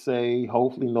venture to say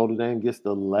hopefully Notre Dame gets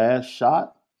the last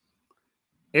shot.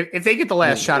 If they get the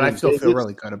last shot, I still feel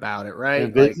really good about it,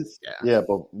 right? But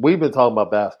we've been talking about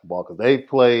basketball because they've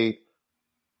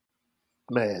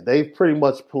pretty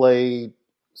much played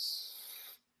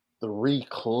 3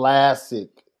 classic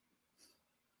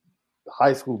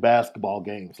high school basketball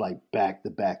games, like back to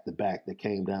back to back, that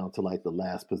came down to like the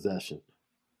last possession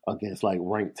against like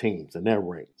ranked teams, and they're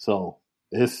ranked. So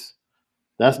that's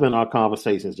been our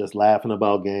conversations, just laughing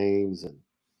about games and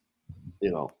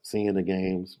seeing the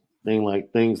games.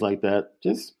 Things like that,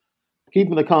 just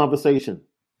keeping the conversation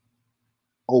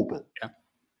open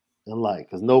and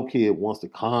because no kid wants to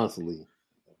constantly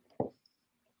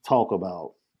talk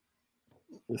about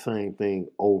the same thing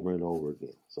over and over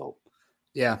again. So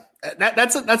Yeah,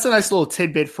 that's a nice little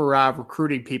tidbit for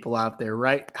recruiting people out there,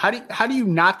 right? How do you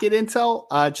not get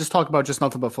intel? Just talk about just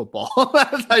nothing but football.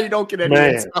 That's how you don't get any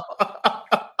intel.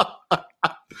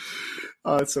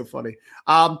 Oh, that's so funny.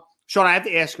 Sean, I have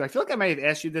to ask you. I feel like I may have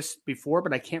asked you this before,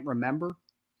 but I can't remember.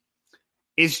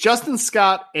 Is Justin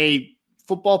Scott a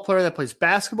football player that plays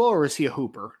basketball, or is he a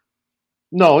hooper?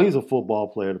 No, he's a football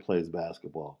player that plays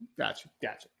basketball. Gotcha.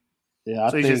 Yeah,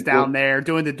 so he's just down there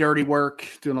doing the dirty work,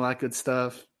 doing all that good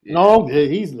stuff. Yeah. No,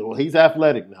 he's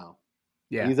athletic now.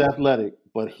 Yeah, he's athletic,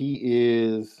 but he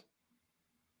is,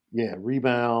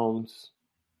 rebounds,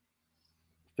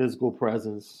 physical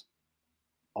presence,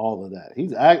 all of that.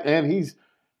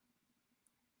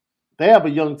 They have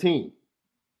a young team,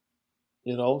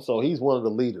 so he's one of the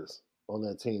leaders on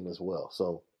that team as well.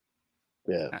 So,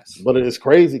 yeah, nice. But it's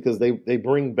crazy because they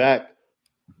bring back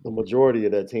the majority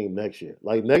of that team next year.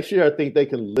 Like next year, I think they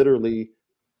can literally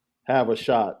have a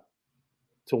shot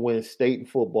to win state in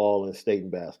football and state in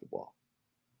basketball.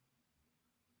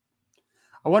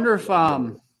 I wonder if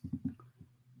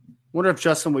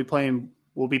Justin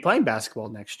will be playing basketball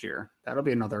next year. That'll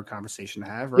be another conversation to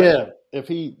have, right? Yeah. If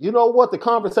he, the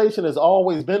conversation has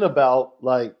always been about,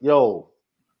 like,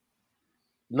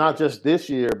 not just this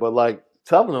year, but like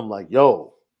telling them, like,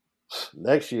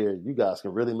 next year you guys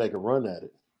can really make a run at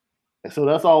it. And so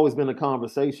that's always been a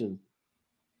conversation,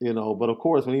 but of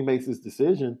course when he makes his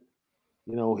decision,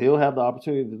 he'll have the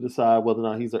opportunity to decide whether or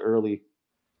not he's an early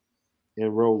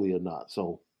enrollee or not.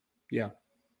 So, yeah.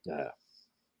 I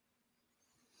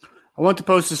want to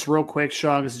post this real quick,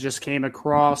 Sean, because it just came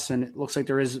across, and it looks like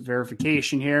there is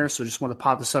verification here. So just want to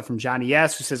pop this up from Johnny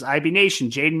S., who says, IB Nation,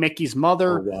 Jaden Mickey's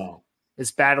mother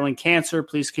is battling cancer.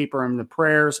 Please keep her in the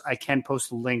prayers. I can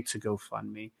post a link to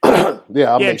GoFundMe.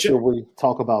 I'll make sure we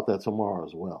talk about that tomorrow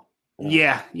as well.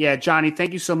 Yeah, Johnny,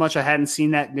 thank you so much. I hadn't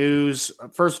seen that news.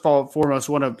 First of all, foremost,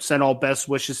 I want to send all best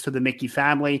wishes to the Mickey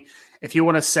family. If you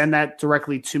want to send that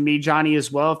directly to me, Johnny,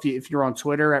 as well, if you're on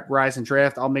Twitter at Rise and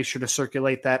Draft, I'll make sure to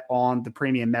circulate that on the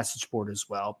premium message board as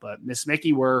well. But Miss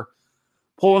Mickey, we're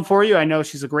pulling for you. I know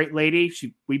she's a great lady.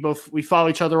 We follow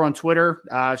each other on Twitter.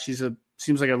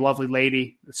 Seems like a lovely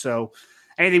lady. So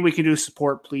anything we can do to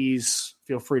support, please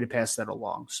feel free to pass that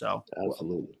along. So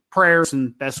absolutely, prayers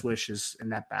and best wishes in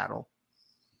that battle.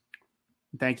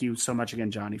 Thank you so much again,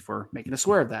 Johnny, for making us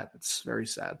aware of that. It's very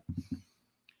sad.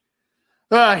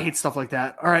 I hate stuff like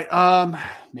that. All right.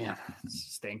 Man, this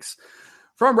stinks.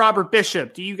 From Robert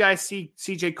Bishop, do you guys see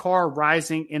CJ Carr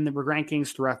rising in the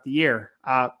rankings throughout the year?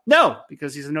 No,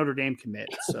 because he's a Notre Dame commit.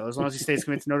 So as long as he stays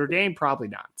committed to Notre Dame, probably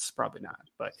not.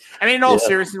 But I mean, in all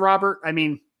seriousness, Robert, I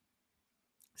mean,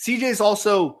 CJ's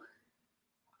also,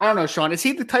 I don't know, Sean, is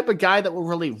he the type of guy that will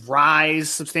really rise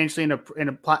substantially in a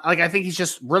like, I think he's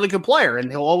just a really good player, and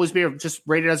he'll always be just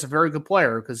rated as a very good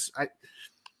player because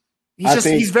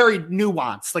he's very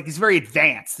nuanced. Like, he's very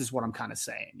advanced is what I'm kind of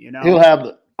saying, He'll have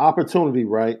the opportunity,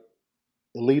 right?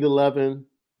 Elite 11,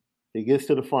 he gets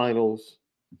to the finals,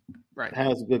 right?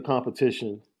 Has a good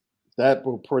competition. That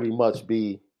will pretty much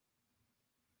be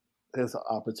his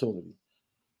opportunity.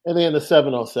 And then the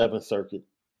 7-on-7 circuit,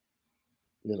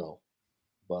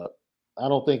 but I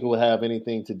don't think it would have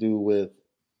anything to do with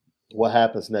what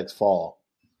happens next fall.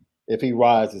 If he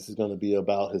rises, it's going to be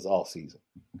about his off season.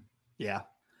 Yeah.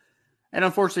 And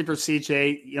unfortunately for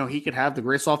CJ, he could have the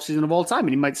greatest offseason of all time, and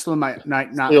he might still not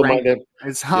rank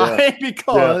as high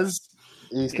because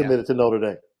he's committed to Notre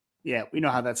Dame. Yeah, we know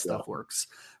how that stuff works.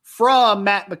 From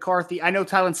Matt McCarthy, I know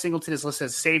Tylen Singleton is listed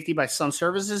as safety by some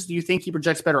services. Do you think he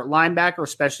projects better at linebacker,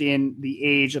 especially in the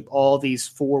age of all these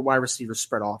 4 wide receiver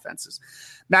spread offenses?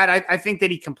 Matt, I think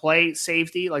that he can play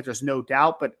safety, like there's no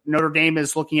doubt, but Notre Dame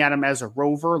is looking at him as a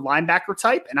rover linebacker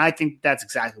type, and I think that's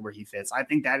exactly where he fits. I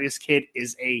think that his kid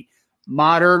is a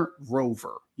modern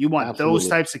rover. You want those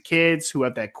types of kids who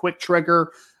have that quick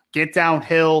trigger, get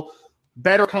downhill,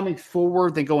 better coming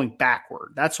forward than going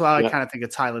backward. That's why I kind of think of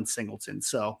Tylen Singleton.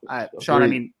 So, Sean, I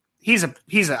mean, he's an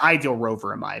ideal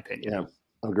rover in my opinion. Yeah,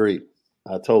 agreed.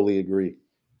 I totally agree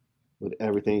with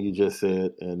everything you just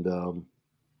said. And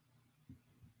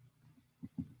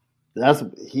I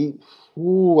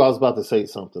was about to say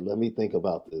something. Let me think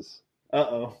about this.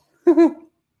 Uh-oh.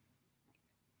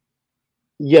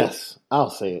 Yes, I'll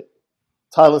say it.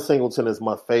 Tylen Singleton is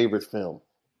my favorite film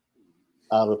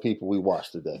out of the people we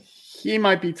watched today. He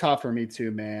might be tough for me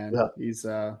too, man. Yeah. He's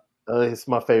it's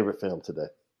my favorite film today.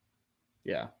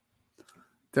 Yeah.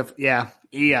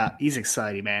 He's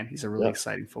exciting, man. He's a really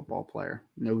exciting football player.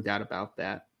 No doubt about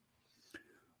that.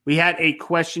 We had a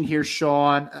question here,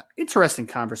 Sean. Interesting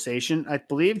conversation. I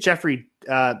believe Jeffrey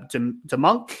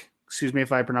DeMunk, excuse me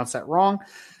if I pronounced that wrong.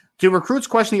 Do recruits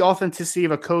question the authenticity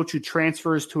of a coach who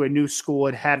transfers to a new school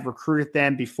and had recruited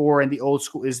them before, and the old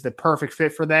school is the perfect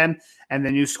fit for them, and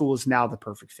the new school is now the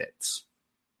perfect fits?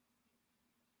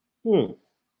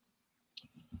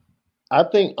 I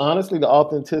think, honestly, the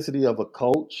authenticity of a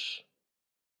coach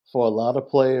for a lot of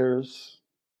players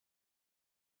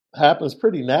happens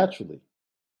pretty naturally,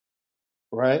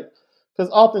 right?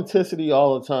 Because authenticity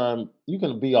all the time, you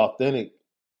can be authentic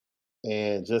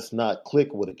and just not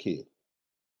click with a kid,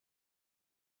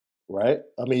 right?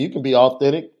 I mean, you can be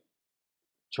authentic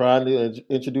trying to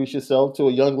introduce yourself to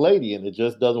a young lady and it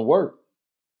just doesn't work.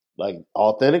 Like,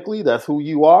 authentically, that's who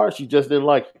you are. She just didn't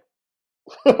like you.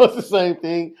 It's the same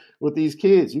thing with these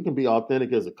kids. You can be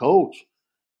authentic as a coach,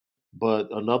 but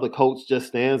another coach just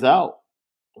stands out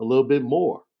a little bit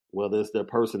more, whether it's their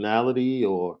personality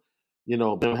or,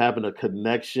 them having a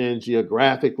connection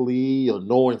geographically or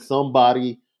knowing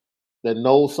somebody that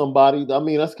knows somebody. I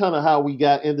mean, that's kind of how we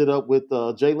ended up with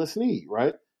Jalen Sneed,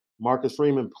 right? Marcus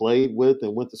Freeman played with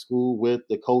and went to school with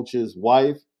the coach's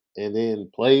wife and then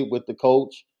played with the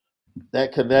coach.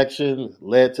 That connection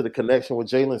led to the connection with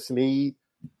Jalen Sneed,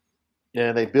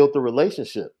 and they built the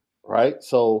relationship, right?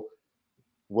 So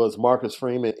was Marcus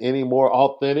Freeman any more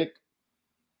authentic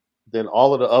than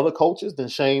all of the other coaches, than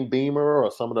Shane Beamer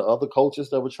or some of the other coaches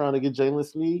that were trying to get Jalen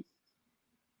Sneed?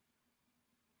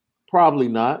 Probably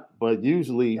not, but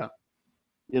usually,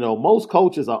 most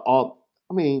coaches are all.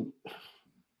 I mean,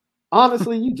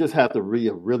 honestly, you just have to be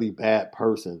a really bad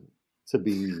person to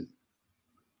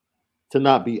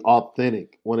not be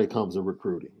authentic when it comes to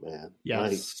recruiting, man.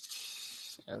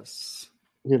 Yes. Yes.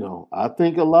 I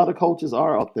think a lot of coaches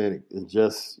are authentic. It's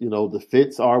just, the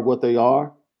fits are what they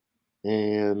are.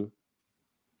 And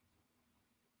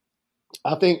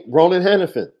I think Ronan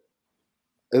Hannafin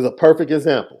is a perfect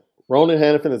example. Ronan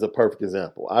Hannafin is a perfect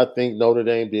example. I think Notre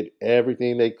Dame did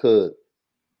everything they could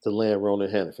to land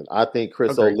Ronan Hannafin. I think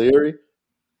Chris O'Leary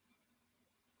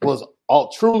was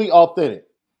truly authentic.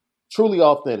 Truly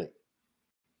authentic.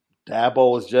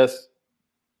 Dabo's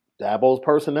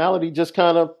personality just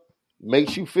kind of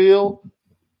makes you feel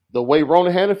the way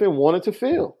Ronan Hannafin wanted to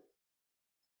feel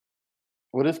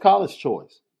with his college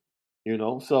choice.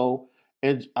 So,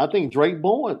 and I think Drake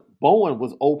Bowen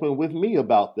was open with me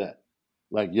about that.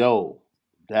 Like,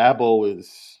 Dabo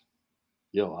is,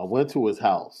 I went to his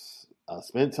house. I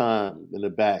spent time in the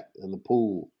back in the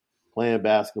pool playing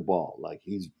basketball. Like,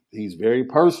 he's very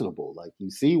personable. Like,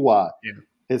 you see why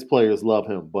his players love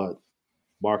him. But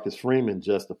Marcus Freeman,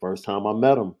 just the first time I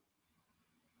met him,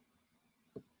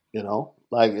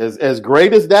 like as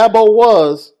great as Dabo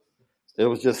was, there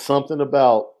was just something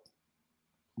about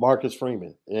Marcus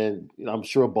Freeman. And I'm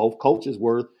sure both coaches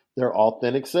were their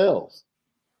authentic selves.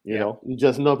 You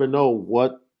just never know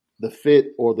what the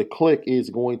fit or the click is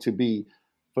going to be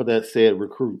for that said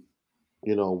recruit,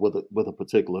 with a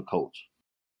particular coach.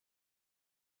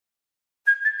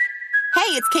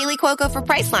 Hey, it's Kaylee Cuoco for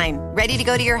Priceline. Ready to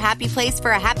go to your happy place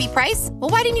for a happy price? Well,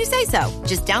 why didn't you say so?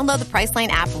 Just download the Priceline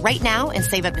app right now and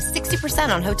save up to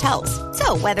 60% on hotels.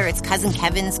 So whether it's Cousin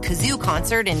Kevin's Kazoo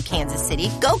Concert in Kansas City,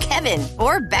 go Kevin,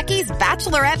 or Becky's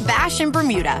Bachelorette Bash in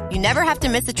Bermuda, you never have to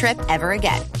miss a trip ever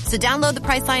again. So download the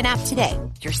Priceline app today.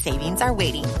 Your savings are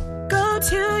waiting. Go to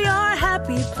your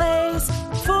happy place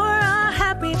for a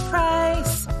happy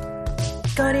price.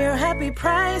 Go to your happy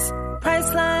price,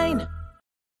 Priceline.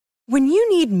 When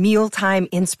you need mealtime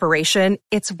inspiration,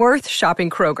 it's worth shopping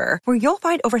Kroger, where you'll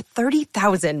find over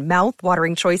 30,000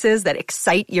 mouth-watering choices that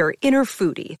excite your inner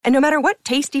foodie. And no matter what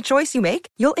tasty choice you make,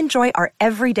 you'll enjoy our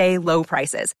everyday low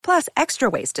prices, plus extra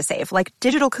ways to save, like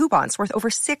digital coupons worth over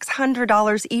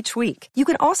 $600 each week. You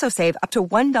can also save up to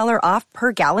 $1 off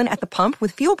per gallon at the pump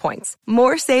with fuel points.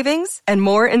 More savings and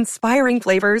more inspiring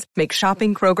flavors make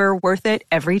shopping Kroger worth it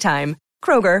every time.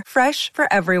 Kroger, fresh for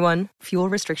everyone. Fuel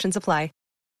restrictions apply.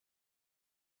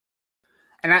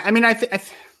 And I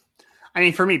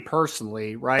mean, for me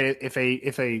personally, right? If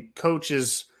a coach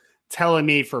is telling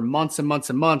me for months and months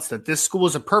and months that this school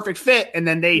is a perfect fit, and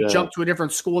then they jump to a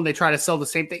different school and they try to sell the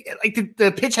same thing, like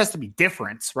the pitch has to be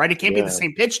different, right? It can't be the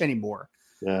same pitch anymore.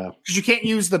 Yeah, because you can't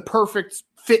use the perfect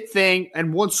fit thing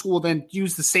and one school then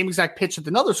use the same exact pitch at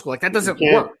another school. Like that doesn't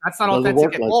work. That's not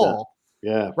authentic at all.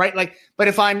 Yeah, right. Like,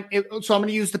 but so I'm going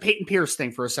to use the Peyton Pierce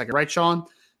thing for a second, right, Sean?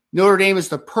 Notre Dame is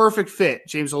the perfect fit.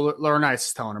 James Laurinaitis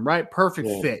is telling him, right? Perfect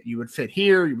fit. You would fit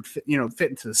here. You would fit, fit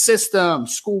into the system,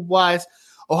 school-wise.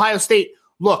 Ohio State,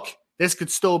 look, this could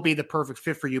still be the perfect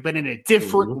fit for you, but in a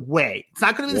different way. It's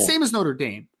not going to be the same as Notre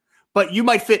Dame, but you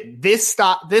might fit this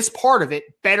part of it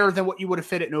better than what you would have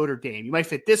fit at Notre Dame. You might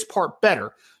fit this part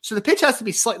better. So the pitch has to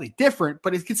be slightly different,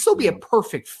 but it can still be a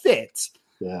perfect fit.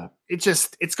 Yeah.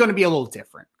 It's going to be a little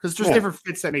different because there's different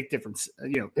fits that make difference.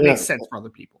 It makes sense for other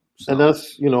people. So. And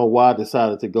that's, why I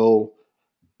decided to go,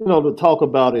 to talk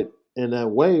about it in that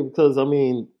way because,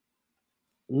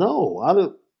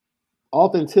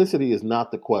 authenticity is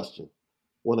not the question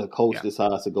when a coach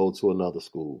decides to go to another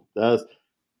school.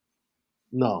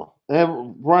 No.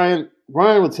 And Brian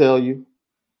would tell you,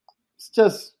 it's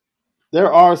just,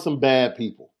 there are some bad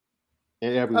people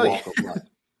in every walk of life.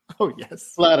 Oh,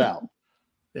 yes. Flat out.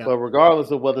 Yeah. But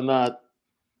regardless of whether or not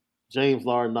James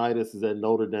Laurinaitis is at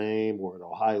Notre Dame or at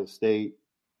Ohio State,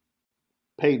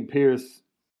 Peyton Pierce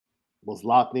was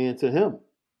locked into him.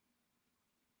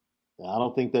 Now, I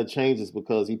don't think that changes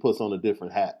because he puts on a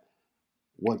different hat.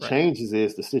 What changes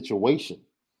is the situation.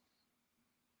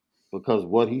 Because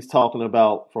what he's talking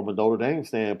about from a Notre Dame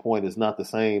standpoint is not the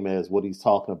same as what he's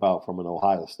talking about from an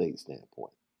Ohio State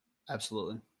standpoint.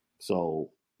 Absolutely. So,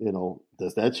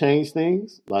 does that change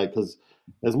things? Because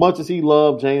as much as he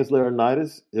loved James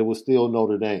Laurinaitis, it was still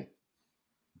Notre Dame.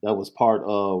 That was part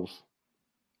of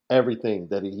everything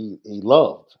that he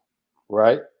loved,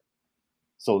 right?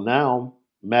 So now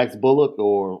Max Bullock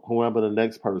or whoever the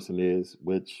next person is,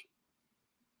 which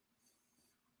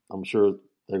I'm sure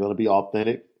they're going to be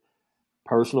authentic,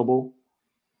 personable,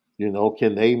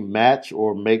 can they match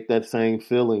or make that same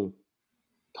feeling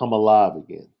come alive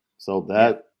again? So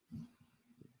that's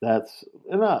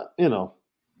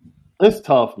it's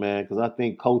tough, man, because I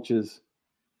think coaches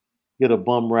get a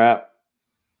bum rap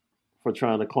for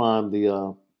trying to climb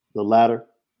the ladder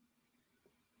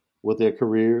with their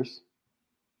careers.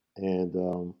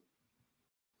 And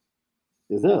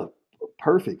is that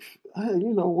perfect?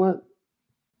 You know what?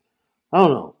 I don't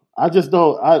know. I just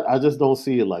don't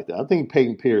see it like that. I think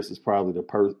Peyton Pierce is probably the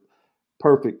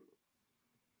perfect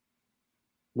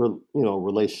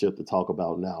relationship to talk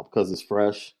about now because it's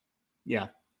fresh. Yeah.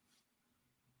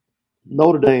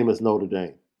 Notre Dame is Notre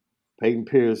Dame. Peyton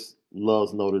Pierce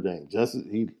loves Notre Dame. Just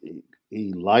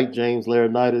he liked James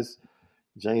Laurinaitis.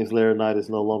 James Laurinaitis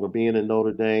no longer being in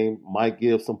Notre Dame might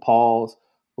give some pause,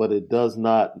 but it does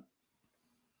not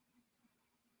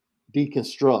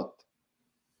deconstruct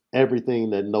everything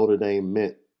that Notre Dame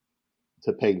meant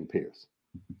to Peyton Pierce.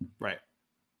 Right.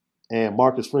 And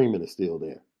Marcus Freeman is still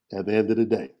there. At the end of the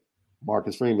day,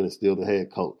 Marcus Freeman is still the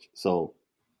head coach. So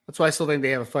that's why I still think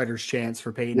they have a fighter's chance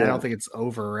for Peyton. Yeah. I don't think it's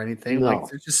over or anything. No.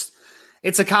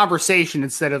 It's a conversation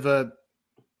instead of a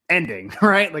ending,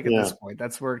 right? At this point,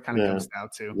 that's where it kind of comes down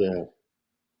to. Yeah.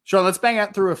 Sean, let's bang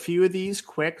out through a few of these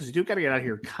quick because we do got to get out of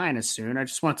here kind of soon. I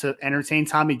just want to entertain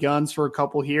Tommy Guns for a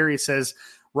couple here. He says,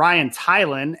 Ryan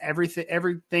Tylan,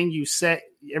 everything you say,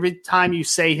 every time you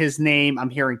say his name, I'm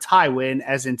hearing Tywin,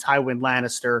 as in Tywin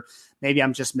Lannister. Maybe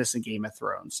I'm just missing Game of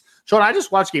Thrones. Sean, I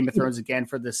just watched Game of Thrones again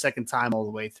for the second time all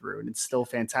the way through, and it's still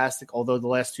fantastic, although the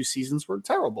last two seasons were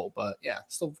terrible. But, yeah,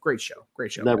 still great show.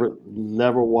 Great show.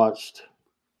 Never watched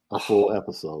a full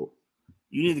episode.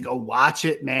 You need to go watch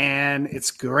it, man.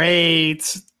 It's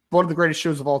great. One of the greatest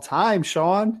shows of all time,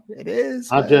 Sean. It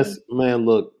is.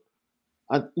 Look,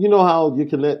 you know how you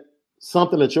can let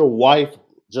something that your wife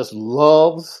just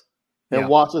loves and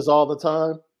watches all the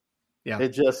time? Yeah. It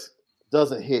just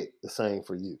doesn't hit the same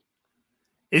for you.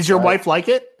 Is your wife like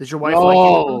it? Does your wife like it?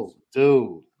 Oh,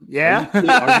 dude. Yeah?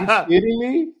 Are you kidding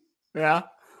me? Yeah.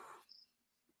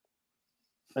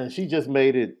 And she just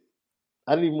made it.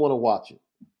 I didn't even want to watch it.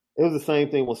 It was the same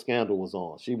thing when Scandal was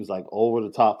on. She was like over the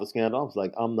top of Scandal. I was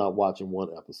like, I'm not watching one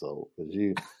episode because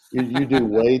you do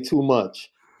way too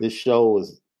much. This show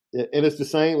is, and it's the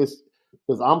same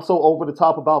because I'm so over the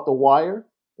top about The Wire,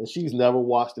 and she's never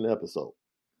watched an episode.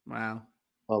 Wow.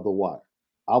 Of The Wire.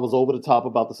 I was over the top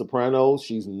about The Sopranos.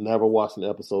 She's never watched an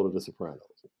episode of The Sopranos.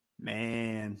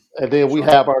 Man. And then we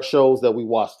have our shows that we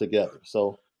watch together.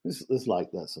 So it's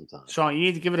like that sometimes. Sean, you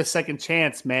need to give it a second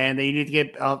chance, man. You need to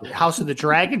get House of the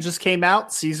Dragon just came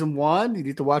out, season 1. You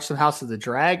need to watch some House of the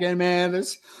Dragon, man.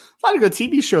 There's a lot of good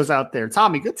TV shows out there.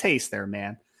 Tommy, good taste there,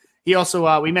 man. He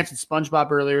also, we mentioned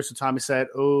SpongeBob earlier, so Tommy said,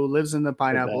 lives in the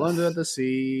pineapple under the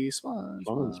sea.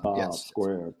 SpongeBob. Yes.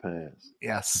 SquarePants.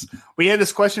 Yes. We had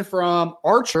this question from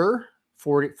Archer,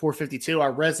 452,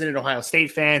 our resident Ohio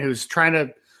State fan who's trying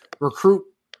to recruit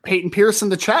Peyton Pierce in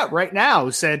the chat right now,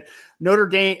 who said,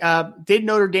 did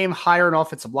Notre Dame hire an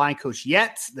offensive line coach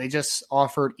yet? They just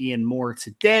offered Ian Moore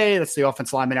today. That's the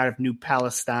offensive lineman out of New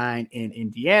Palestine in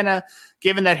Indiana.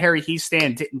 Given that Harry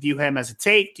Hiestand didn't view him as a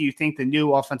take, do you think the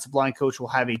new offensive line coach will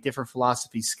have a different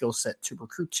philosophy skill set to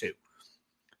recruit to?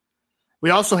 We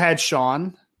also had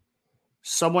Sean.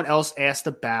 Someone else asked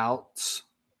about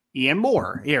Ian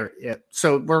Moore. Here,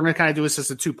 so we're going to kind of do this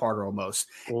as a two-parter almost.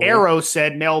 Mm-hmm. Arrow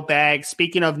said, mailbag,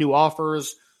 speaking of new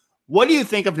offers, What do you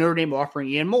think of Notre Dame offering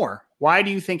Ian Moore? Why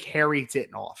do you think Harry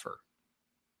didn't offer?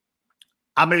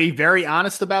 I'm going to be very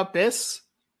honest about this.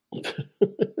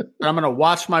 I'm going to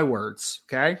watch my words,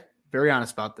 okay? Very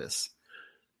honest about this.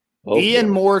 Ian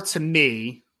Moore, to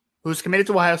me, who's committed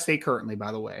to Ohio State currently,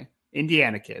 by the way,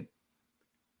 Indiana kid,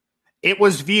 it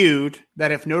was viewed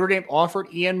that if Notre Dame offered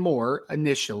Ian Moore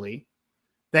initially,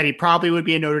 that he probably would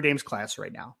be in Notre Dame's class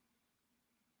right now.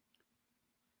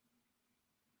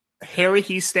 Harry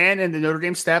Hiestand and the Notre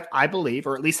Dame staff, I believe,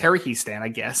 or at least Harry Hiestand, I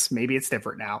guess, maybe it's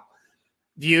different now,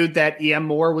 viewed that Ian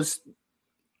Moore was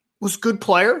good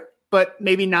player, but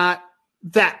maybe not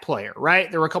that player,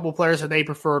 right? There were a couple of players that they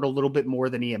preferred a little bit more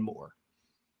than Ian Moore.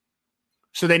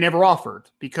 So they never offered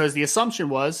because the assumption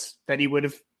was that he would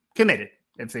have committed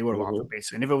if they would have offered,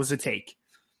 basically, and if it was a take.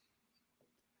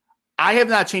 I have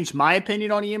not changed my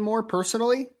opinion on Ian Moore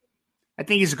personally. I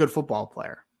think he's a good football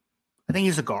player. I think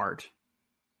he's a guard.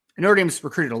 And Notre Dame's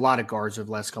recruited a lot of guards over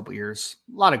the last couple of years.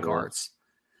 A lot of guards.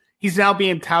 He's now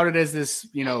being touted as this,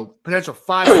 potential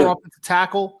 5-star offensive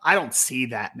tackle. I don't see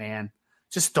that, man.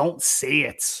 Just don't see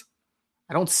it.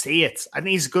 I don't see it. I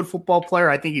think he's a good football player.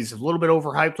 I think he's a little bit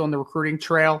overhyped on the recruiting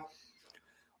trail.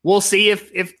 We'll see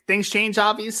if things change,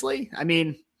 obviously. I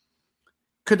mean,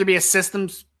 could there be a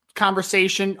systems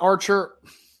conversation, Archer?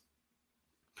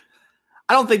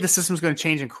 I don't think the system's going to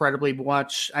change incredibly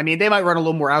much. I mean, they might run a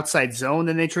little more outside zone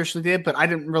than they traditionally did, but I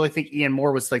didn't really think Ian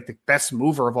Moore was like the best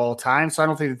mover of all time, so I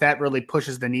don't think that really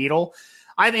pushes the needle.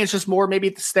 I think it's just more maybe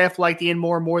the staff liked Ian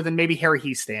Moore more than maybe Harry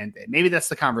Hiestand did. Maybe that's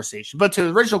the conversation. But to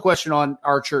the original question on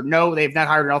Archer, no, they've not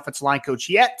hired an offensive line coach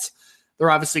yet.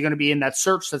 They're obviously going to be in that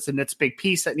search. That's a big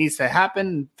piece that needs to happen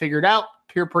and figured out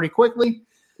here pretty quickly.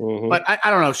 But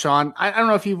I don't know, Sean. I don't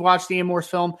know if you've watched Ian Moore's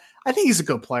film. I think he's a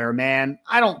good player, man.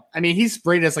 He's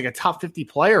rated as like a top 50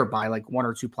 player by like one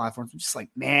or two platforms. I'm just like,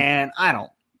 man, I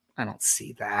don't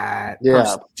see that.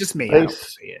 Yeah. Just me. I don't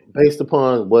see it. Based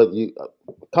upon what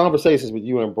conversations with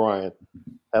you and Brian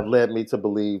have led me to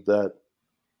believe that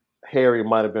Harry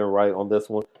might have been right on this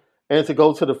one. And to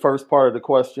go to the first part of the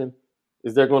question,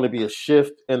 is there going to be a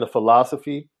shift in the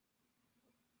philosophy?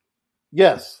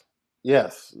 Yes.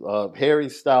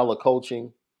 Harry's style of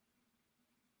coaching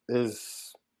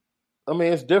is,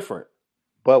 it's different.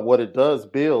 But what it does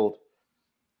build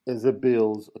is it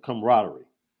builds a camaraderie.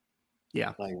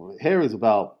 Yeah. Like Harry's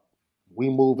about, we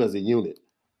move as a unit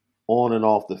on and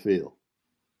off the field,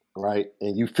 right?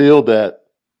 And you feel that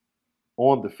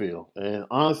on the field. And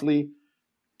honestly,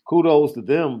 kudos to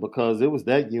them because it was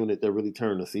that unit that really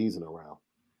turned the season around,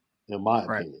 in my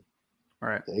opinion.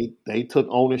 Right. They took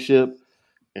ownership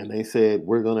and they said,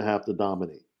 we're going to have to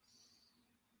dominate.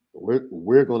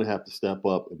 We're going to have to step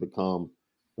up and become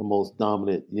the most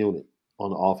dominant unit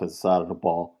on the offensive side of the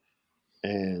ball.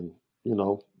 And,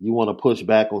 you want to push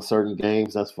back on certain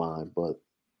games, that's fine. But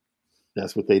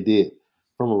that's what they did.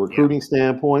 From a recruiting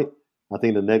standpoint, I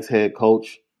think the next head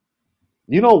coach,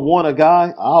 you don't want a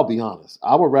guy, I'll be honest,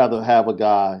 I would rather have a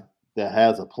guy that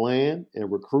has a plan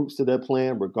and recruits to that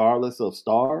plan regardless of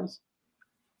stars.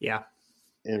 Yeah.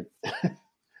 And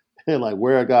like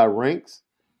where a guy ranks,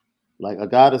 like a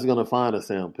guy that's going to find a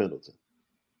Sam Pendleton.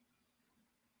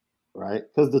 Right?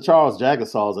 Because the Charles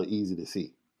Jagasaws are easy to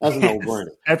see. That's a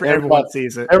no-brainer. Everyone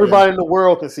sees it. Everybody in the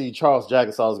world can see Charles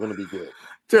Jagasaw is going to be good.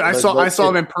 Dude, I saw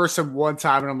him in person one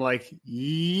time, and I'm like,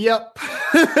 yep.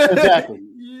 Exactly.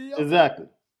 Exactly.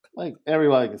 Like,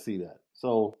 everybody can see that.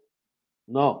 So,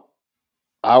 no.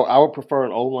 I would prefer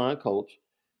an O-line coach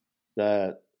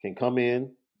that can come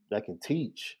in, that can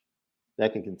teach,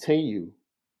 that can continue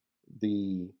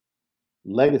the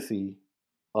legacy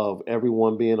of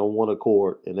everyone being on one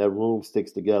accord and that room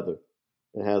sticks together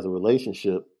and has a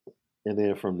relationship. And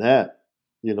then from that,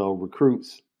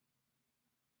 recruits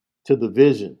to the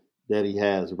vision that he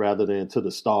has rather than to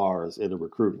the stars in the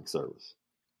recruiting service.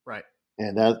 Right.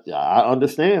 And that I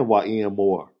understand why Ian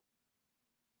Moore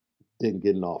didn't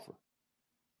get an offer.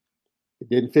 It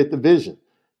didn't fit the vision.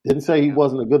 Didn't say he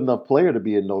wasn't a good enough player to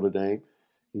be in Notre Dame.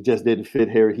 He just didn't fit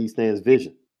Harry Hiestand's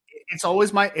vision. It's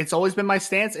always been my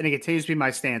stance, and it continues to be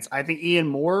my stance. I think Ian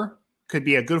Moore could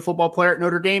be a good football player at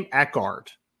Notre Dame at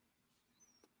guard.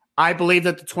 I believe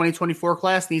that the 2024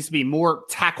 class needs to be more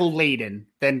tackle laden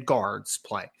than guards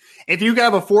play. If you can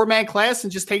have a 4-man class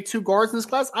and just take 2 guards in this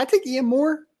class, I take Ian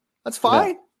Moore. That's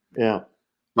fine. Yeah.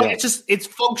 But it's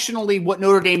functionally what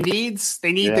Notre Dame needs.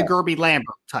 They need the Gerby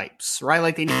Lambert types, right?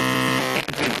 Like they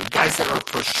need guys that are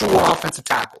for sure offensive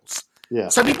tackles. Yeah.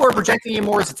 Some people are projecting him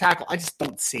more as a tackle. I just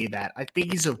don't see that. I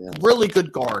think he's a really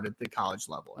good guard at the college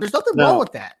level. There's nothing wrong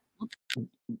with that.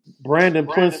 Brandon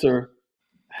Princer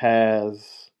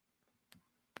has,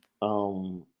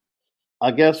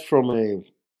 I guess from a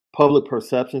public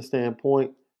perception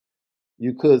standpoint,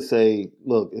 you could say,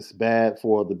 look, it's bad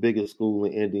for the biggest school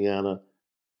in Indiana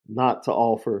not to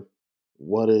offer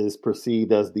what is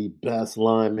perceived as the best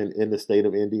lineman in the state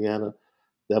of Indiana.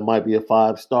 That might be a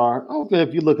 5-star. Okay,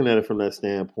 if you're looking at it from that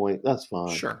standpoint, that's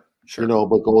fine. Sure.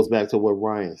 But goes back to what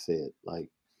Ryan said. Like,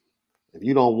 if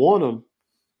you don't want him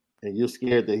and you're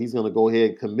scared that he's going to go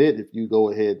ahead and commit, if you go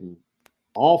ahead and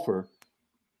offer,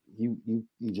 you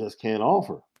just can't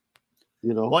offer.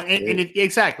 Well,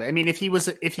 exactly. I mean, if he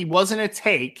wasn't a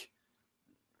take,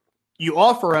 you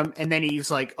offer him, and then he's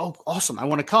like, "Oh, awesome, I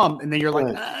want to come," and then you're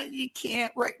like, "You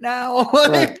can't right now."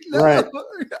 Right.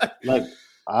 Like,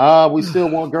 we still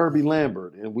want Gerby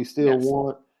Lambert, and we still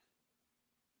want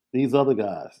these other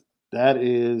guys.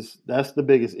 That's the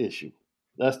biggest issue.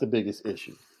 That's the biggest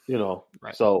issue.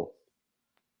 Right. So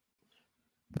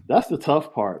that's the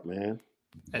tough part, man.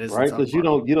 That is right, because you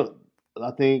don't. I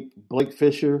think Blake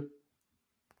Fisher.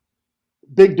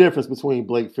 Big difference between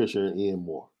Blake Fisher and Ian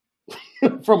Moore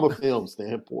from a film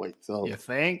standpoint. So you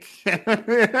think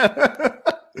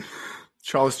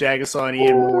Charles Jagusah and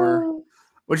Ian Moore,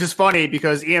 which is funny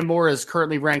because Ian Moore is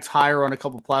currently ranked higher on a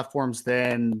couple platforms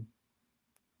than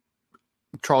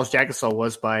Charles Jagusah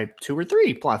was by 2 or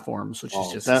 3 platforms, which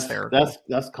is just hysterical.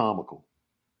 That's comical.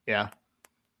 Yeah,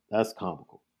 that's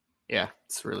comical. Yeah,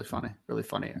 it's really funny. Really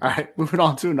funny. All right, moving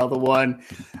on to another one.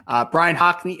 Brian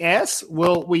Hockney asks,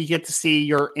 will we get to see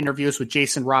your interviews with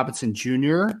Jason Robinson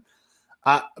Jr.?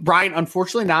 Brian,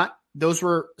 unfortunately not.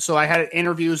 I had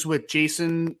interviews with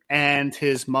Jason and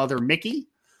his mother, Mickey,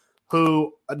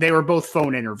 who they were both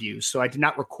phone interviews. So I did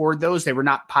not record those. They were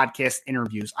not podcast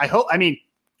interviews.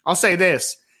 I'll say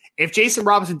this. If Jason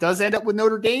Robinson does end up with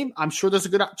Notre Dame, I'm sure there's a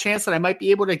good chance that I might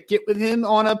be able to get with him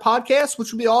on a podcast,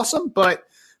 which would be awesome. But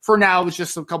for now, it was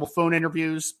just a couple phone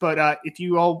interviews. But if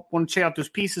you all want to check out those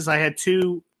pieces, I had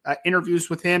 2 interviews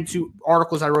with him, 2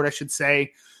 articles I wrote, I should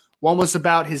say. One was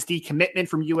about his decommitment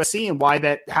from USC and why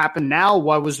that happened now.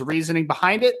 What was the reasoning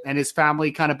behind it, and his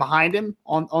family kind of behind him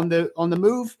on the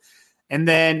move. And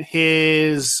then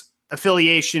his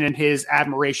affiliation and his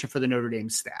admiration for the Notre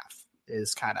Dame staff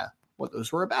is kind of what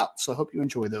those were about. So I hope you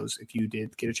enjoy those if you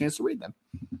did get a chance to read them.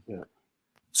 Yeah.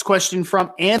 This question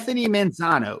from Anthony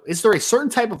Manzano. Is there a certain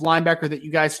type of linebacker that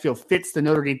you guys feel fits the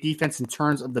Notre Dame defense in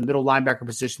terms of the middle linebacker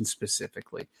position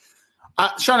specifically?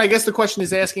 Sean, I guess the question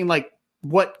is asking, like,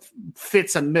 what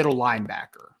fits a middle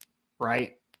linebacker,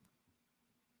 right?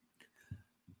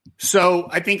 So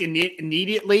I think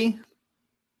immediately,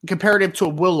 comparative to a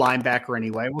will linebacker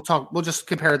anyway, we'll just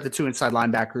compare the 2 inside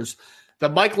linebackers. The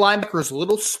Mike linebacker is a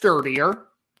little sturdier,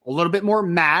 a little bit more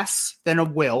mass than a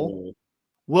Will.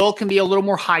 Will can be a little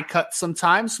more high cut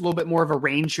sometimes, a little bit more of a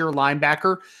rangier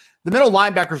linebacker. The middle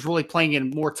linebacker is really playing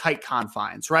in more tight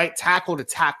confines, right? Tackle to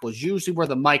tackle is usually where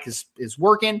the Mike is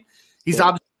working. He's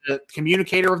obviously the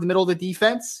communicator of the middle of the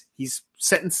defense. He's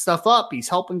setting stuff up. He's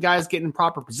helping guys get in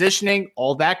proper positioning,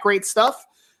 all that great stuff,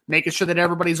 making sure that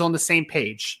everybody's on the same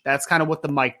page. That's kind of what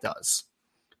the Mike does.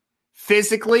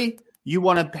 Physically, you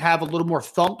want to have a little more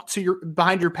thump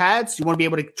behind your pads. You want to be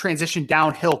able to transition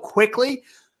downhill quickly.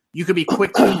 You could be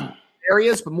quick in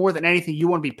areas, but more than anything, you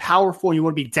want to be powerful and you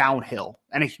want to be downhill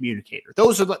and a communicator.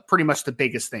 Those are pretty much the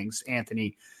biggest things,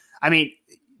 Anthony. I mean,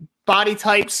 body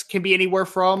types can be anywhere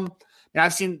from,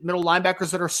 I've seen middle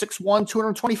linebackers that are 6'1",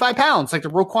 225 pounds, like the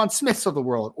Roquan Smiths of the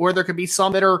world, or there could be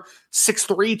some that are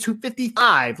 6'3",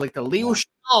 255, like the Leo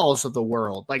Shalls of the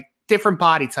world, like different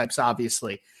body types,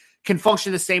 obviously, can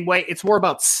function the same way. It's more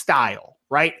about style,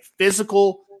 right?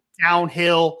 Physical,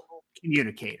 downhill,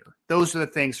 communicator. Those are the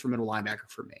things for middle linebacker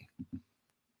for me.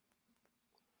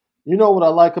 You know what I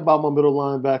like about my middle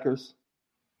linebackers?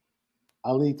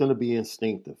 I need them to be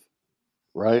instinctive,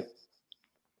 right?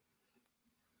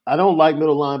 I don't like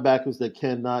middle linebackers that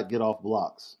cannot get off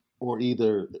blocks or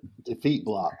either defeat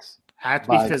blocks. Have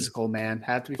to be physical, man.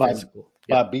 Have to be physical.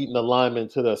 By beating the linemen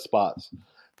to their spots.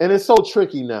 And it's so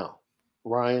tricky now,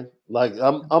 Ryan. Like,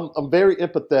 I'm very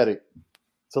empathetic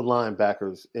to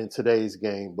linebackers in today's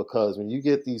game because when you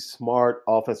get these smart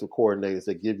offensive coordinators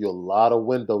that give you a lot of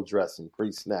window dressing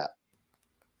pre-snap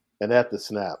and at the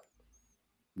snap,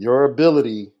 your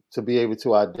ability to be able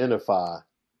to identify,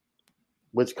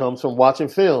 which comes from watching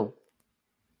film,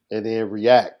 and then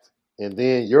react. And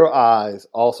then your eyes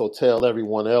also tell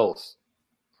everyone else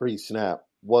pre-snap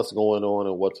what's going on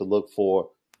and what to look for.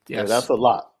 Yes. And that's a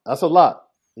lot. That's a lot.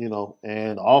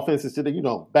 And offenses today,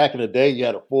 back in the day, you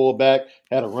had a fullback,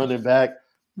 had a running back.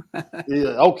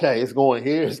 Okay, it's going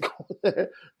here, it's going there,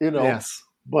 Yes.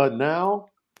 But now,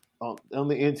 on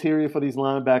the interior for these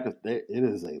linebackers, it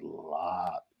is a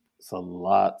lot. It's a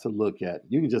lot to look at.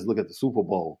 You can just look at the Super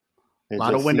Bowl A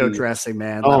lot of window dressing,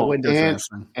 man. A lot of window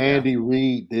dressing. Andy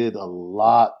Reid did a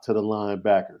lot to the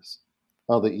linebackers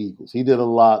of the Eagles. He did a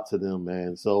lot to them,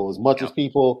 man. So as much as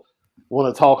people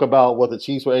want to talk about what the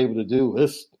Chiefs were able to do,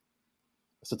 it's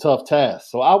a tough task.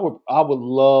 So I would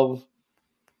love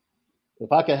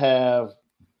if I could have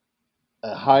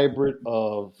a hybrid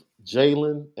of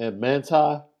Jalen and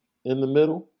Manti in the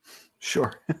middle.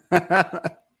 Sure.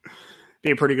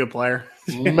 Be a pretty good player.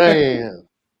 Man.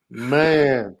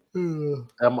 I'm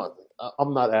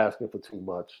not asking for too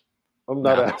much.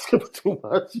 Asking for too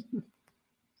much.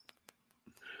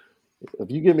 If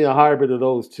you give me a hybrid of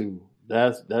those two,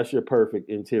 that's your perfect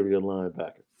interior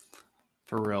linebacker.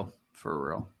 For real.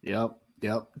 Yep.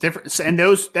 Different, and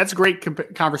that's a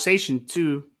great conversation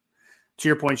too. To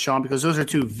your point, Sean, because those are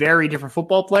two very different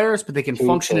football players, but they can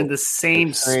function in the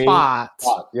same spot.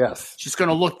 Yes. It's just going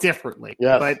to look differently.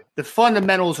 Yes. But the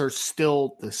fundamentals are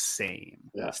still the same.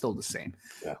 Yeah. Still the same.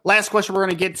 Yeah. Last question we're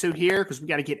going to get to here because we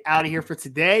got to get out of here for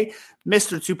today.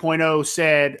 Mr. 2.0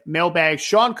 said, mailbag,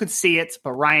 Sean could see it,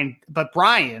 but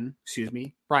Brian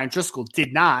Driscoll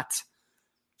did not.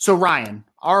 So Ryan,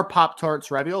 are Pop-Tarts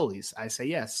raviolis? I say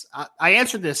yes. I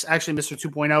answered this, actually, Mr.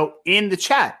 2.0, in the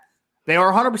chat. They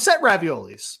are 100%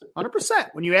 raviolis. 100%.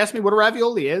 When you ask me what a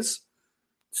ravioli is,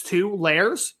 it's two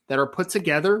layers that are put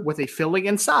together with a filling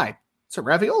inside. It's a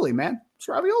ravioli, man. It's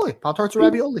a ravioli. Pop-Tarts are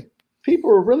ravioli. People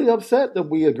are really upset that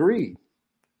we agreed.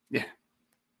 Yeah.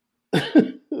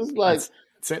 It's like, that's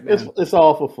it, man. It's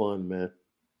all for fun, man.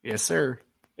 Yes, sir.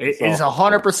 It is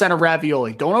 100% a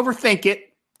ravioli. Don't overthink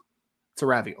it. It's a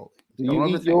ravioli. Do you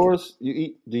eat yours? Do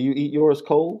you eat yours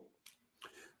cold?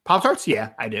 Pop-Tarts? Yeah,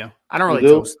 I do. I don't really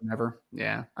toast them ever.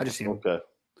 Yeah, I just eat them. Okay.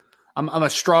 I'm a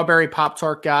strawberry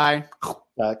Pop-Tart guy.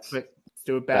 Facts. Quick, let's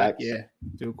do it back. Facts. Yeah,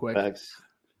 do it quick. Facts.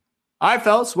 All right,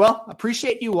 fellas. Well,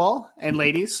 appreciate you all. And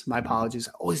ladies, my apologies.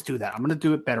 I always do that. I'm going to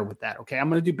do it better with that, okay? I'm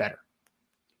going to do better.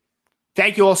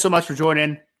 Thank you all so much for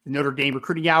joining the Notre Dame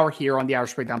Recruiting Hour here on the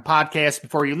Irish Breakdown Podcast.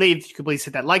 Before you leave, you can please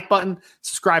hit that like button,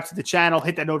 subscribe to the channel,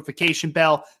 hit that notification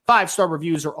bell. 5-star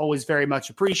reviews are always very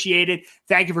much appreciated.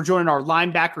 Thank you for joining our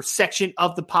linebacker section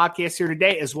of the podcast here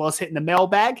today, as well as hitting the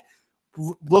mailbag.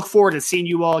 Look forward to seeing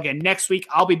you all again next week.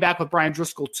 I'll be back with Brian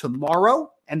Driscoll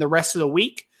tomorrow and the rest of the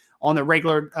week on the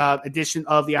regular edition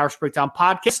of the Irish Breakdown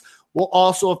Podcast. We'll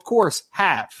also, of course,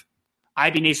 have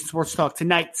IB Nation Sports Talk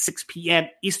tonight, 6 p.m.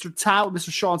 Eastern Time with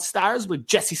Mr. Sean Stiers, but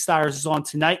Jesse Stiers is on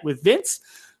tonight with Vince.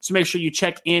 So make sure you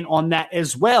check in on that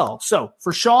as well. So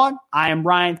for Sean, I am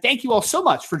Ryan. Thank you all so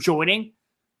much for joining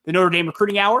the Notre Dame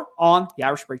Recruiting Hour on the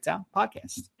Irish Breakdown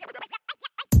Podcast.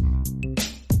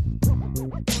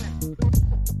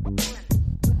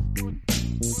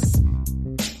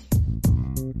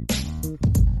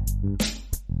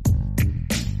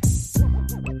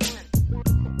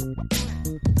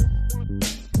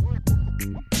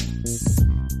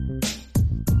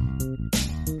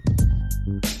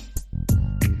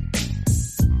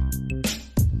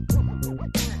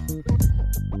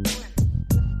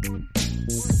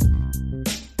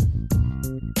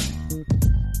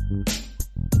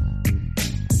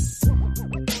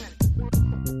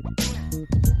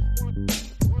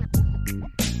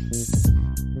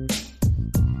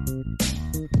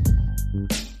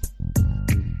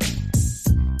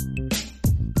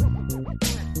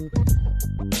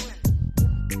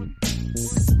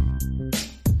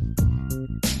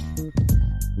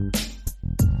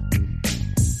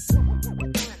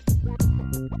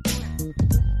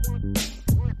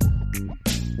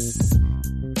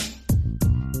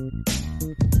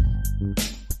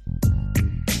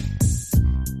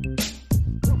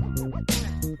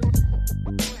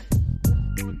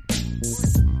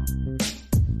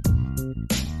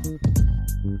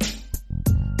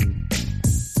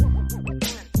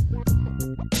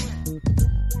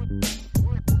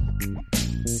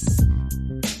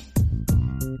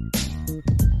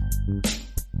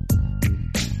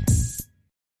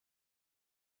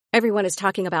 Everyone is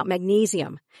talking about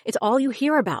magnesium. It's all you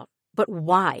hear about. But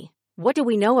why? What do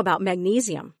we know about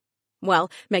magnesium? Well,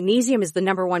 magnesium is the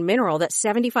number one mineral that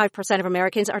 75% of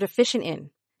Americans are deficient in.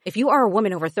 If you are a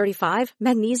woman over 35,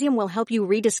 magnesium will help you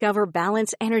rediscover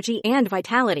balance, energy, and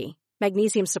vitality.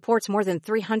 Magnesium supports more than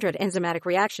 300 enzymatic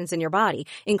reactions in your body,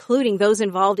 including those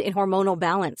involved in hormonal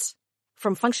balance.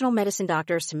 From functional medicine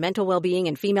doctors to mental well-being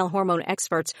and female hormone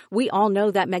experts, we all know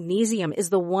that magnesium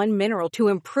is the one mineral to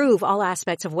improve all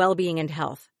aspects of well-being and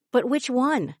health. But which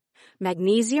one?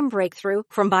 Magnesium Breakthrough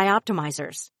from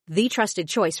Bioptimizers, the trusted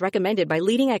choice recommended by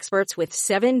leading experts with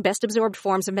 7 best-absorbed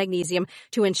forms of magnesium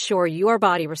to ensure your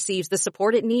body receives the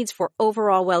support it needs for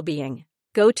overall well-being.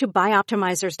 Go to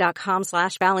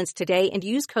bioptimizers.com/balance today and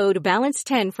use code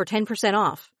BALANCE10 for 10%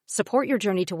 off. Support your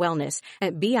journey to wellness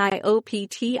at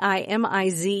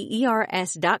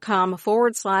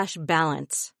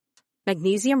BIOPTIMIZERS.com/balance.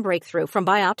 Magnesium Breakthrough from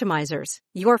Bioptimizers,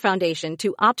 your foundation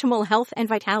to optimal health and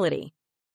vitality.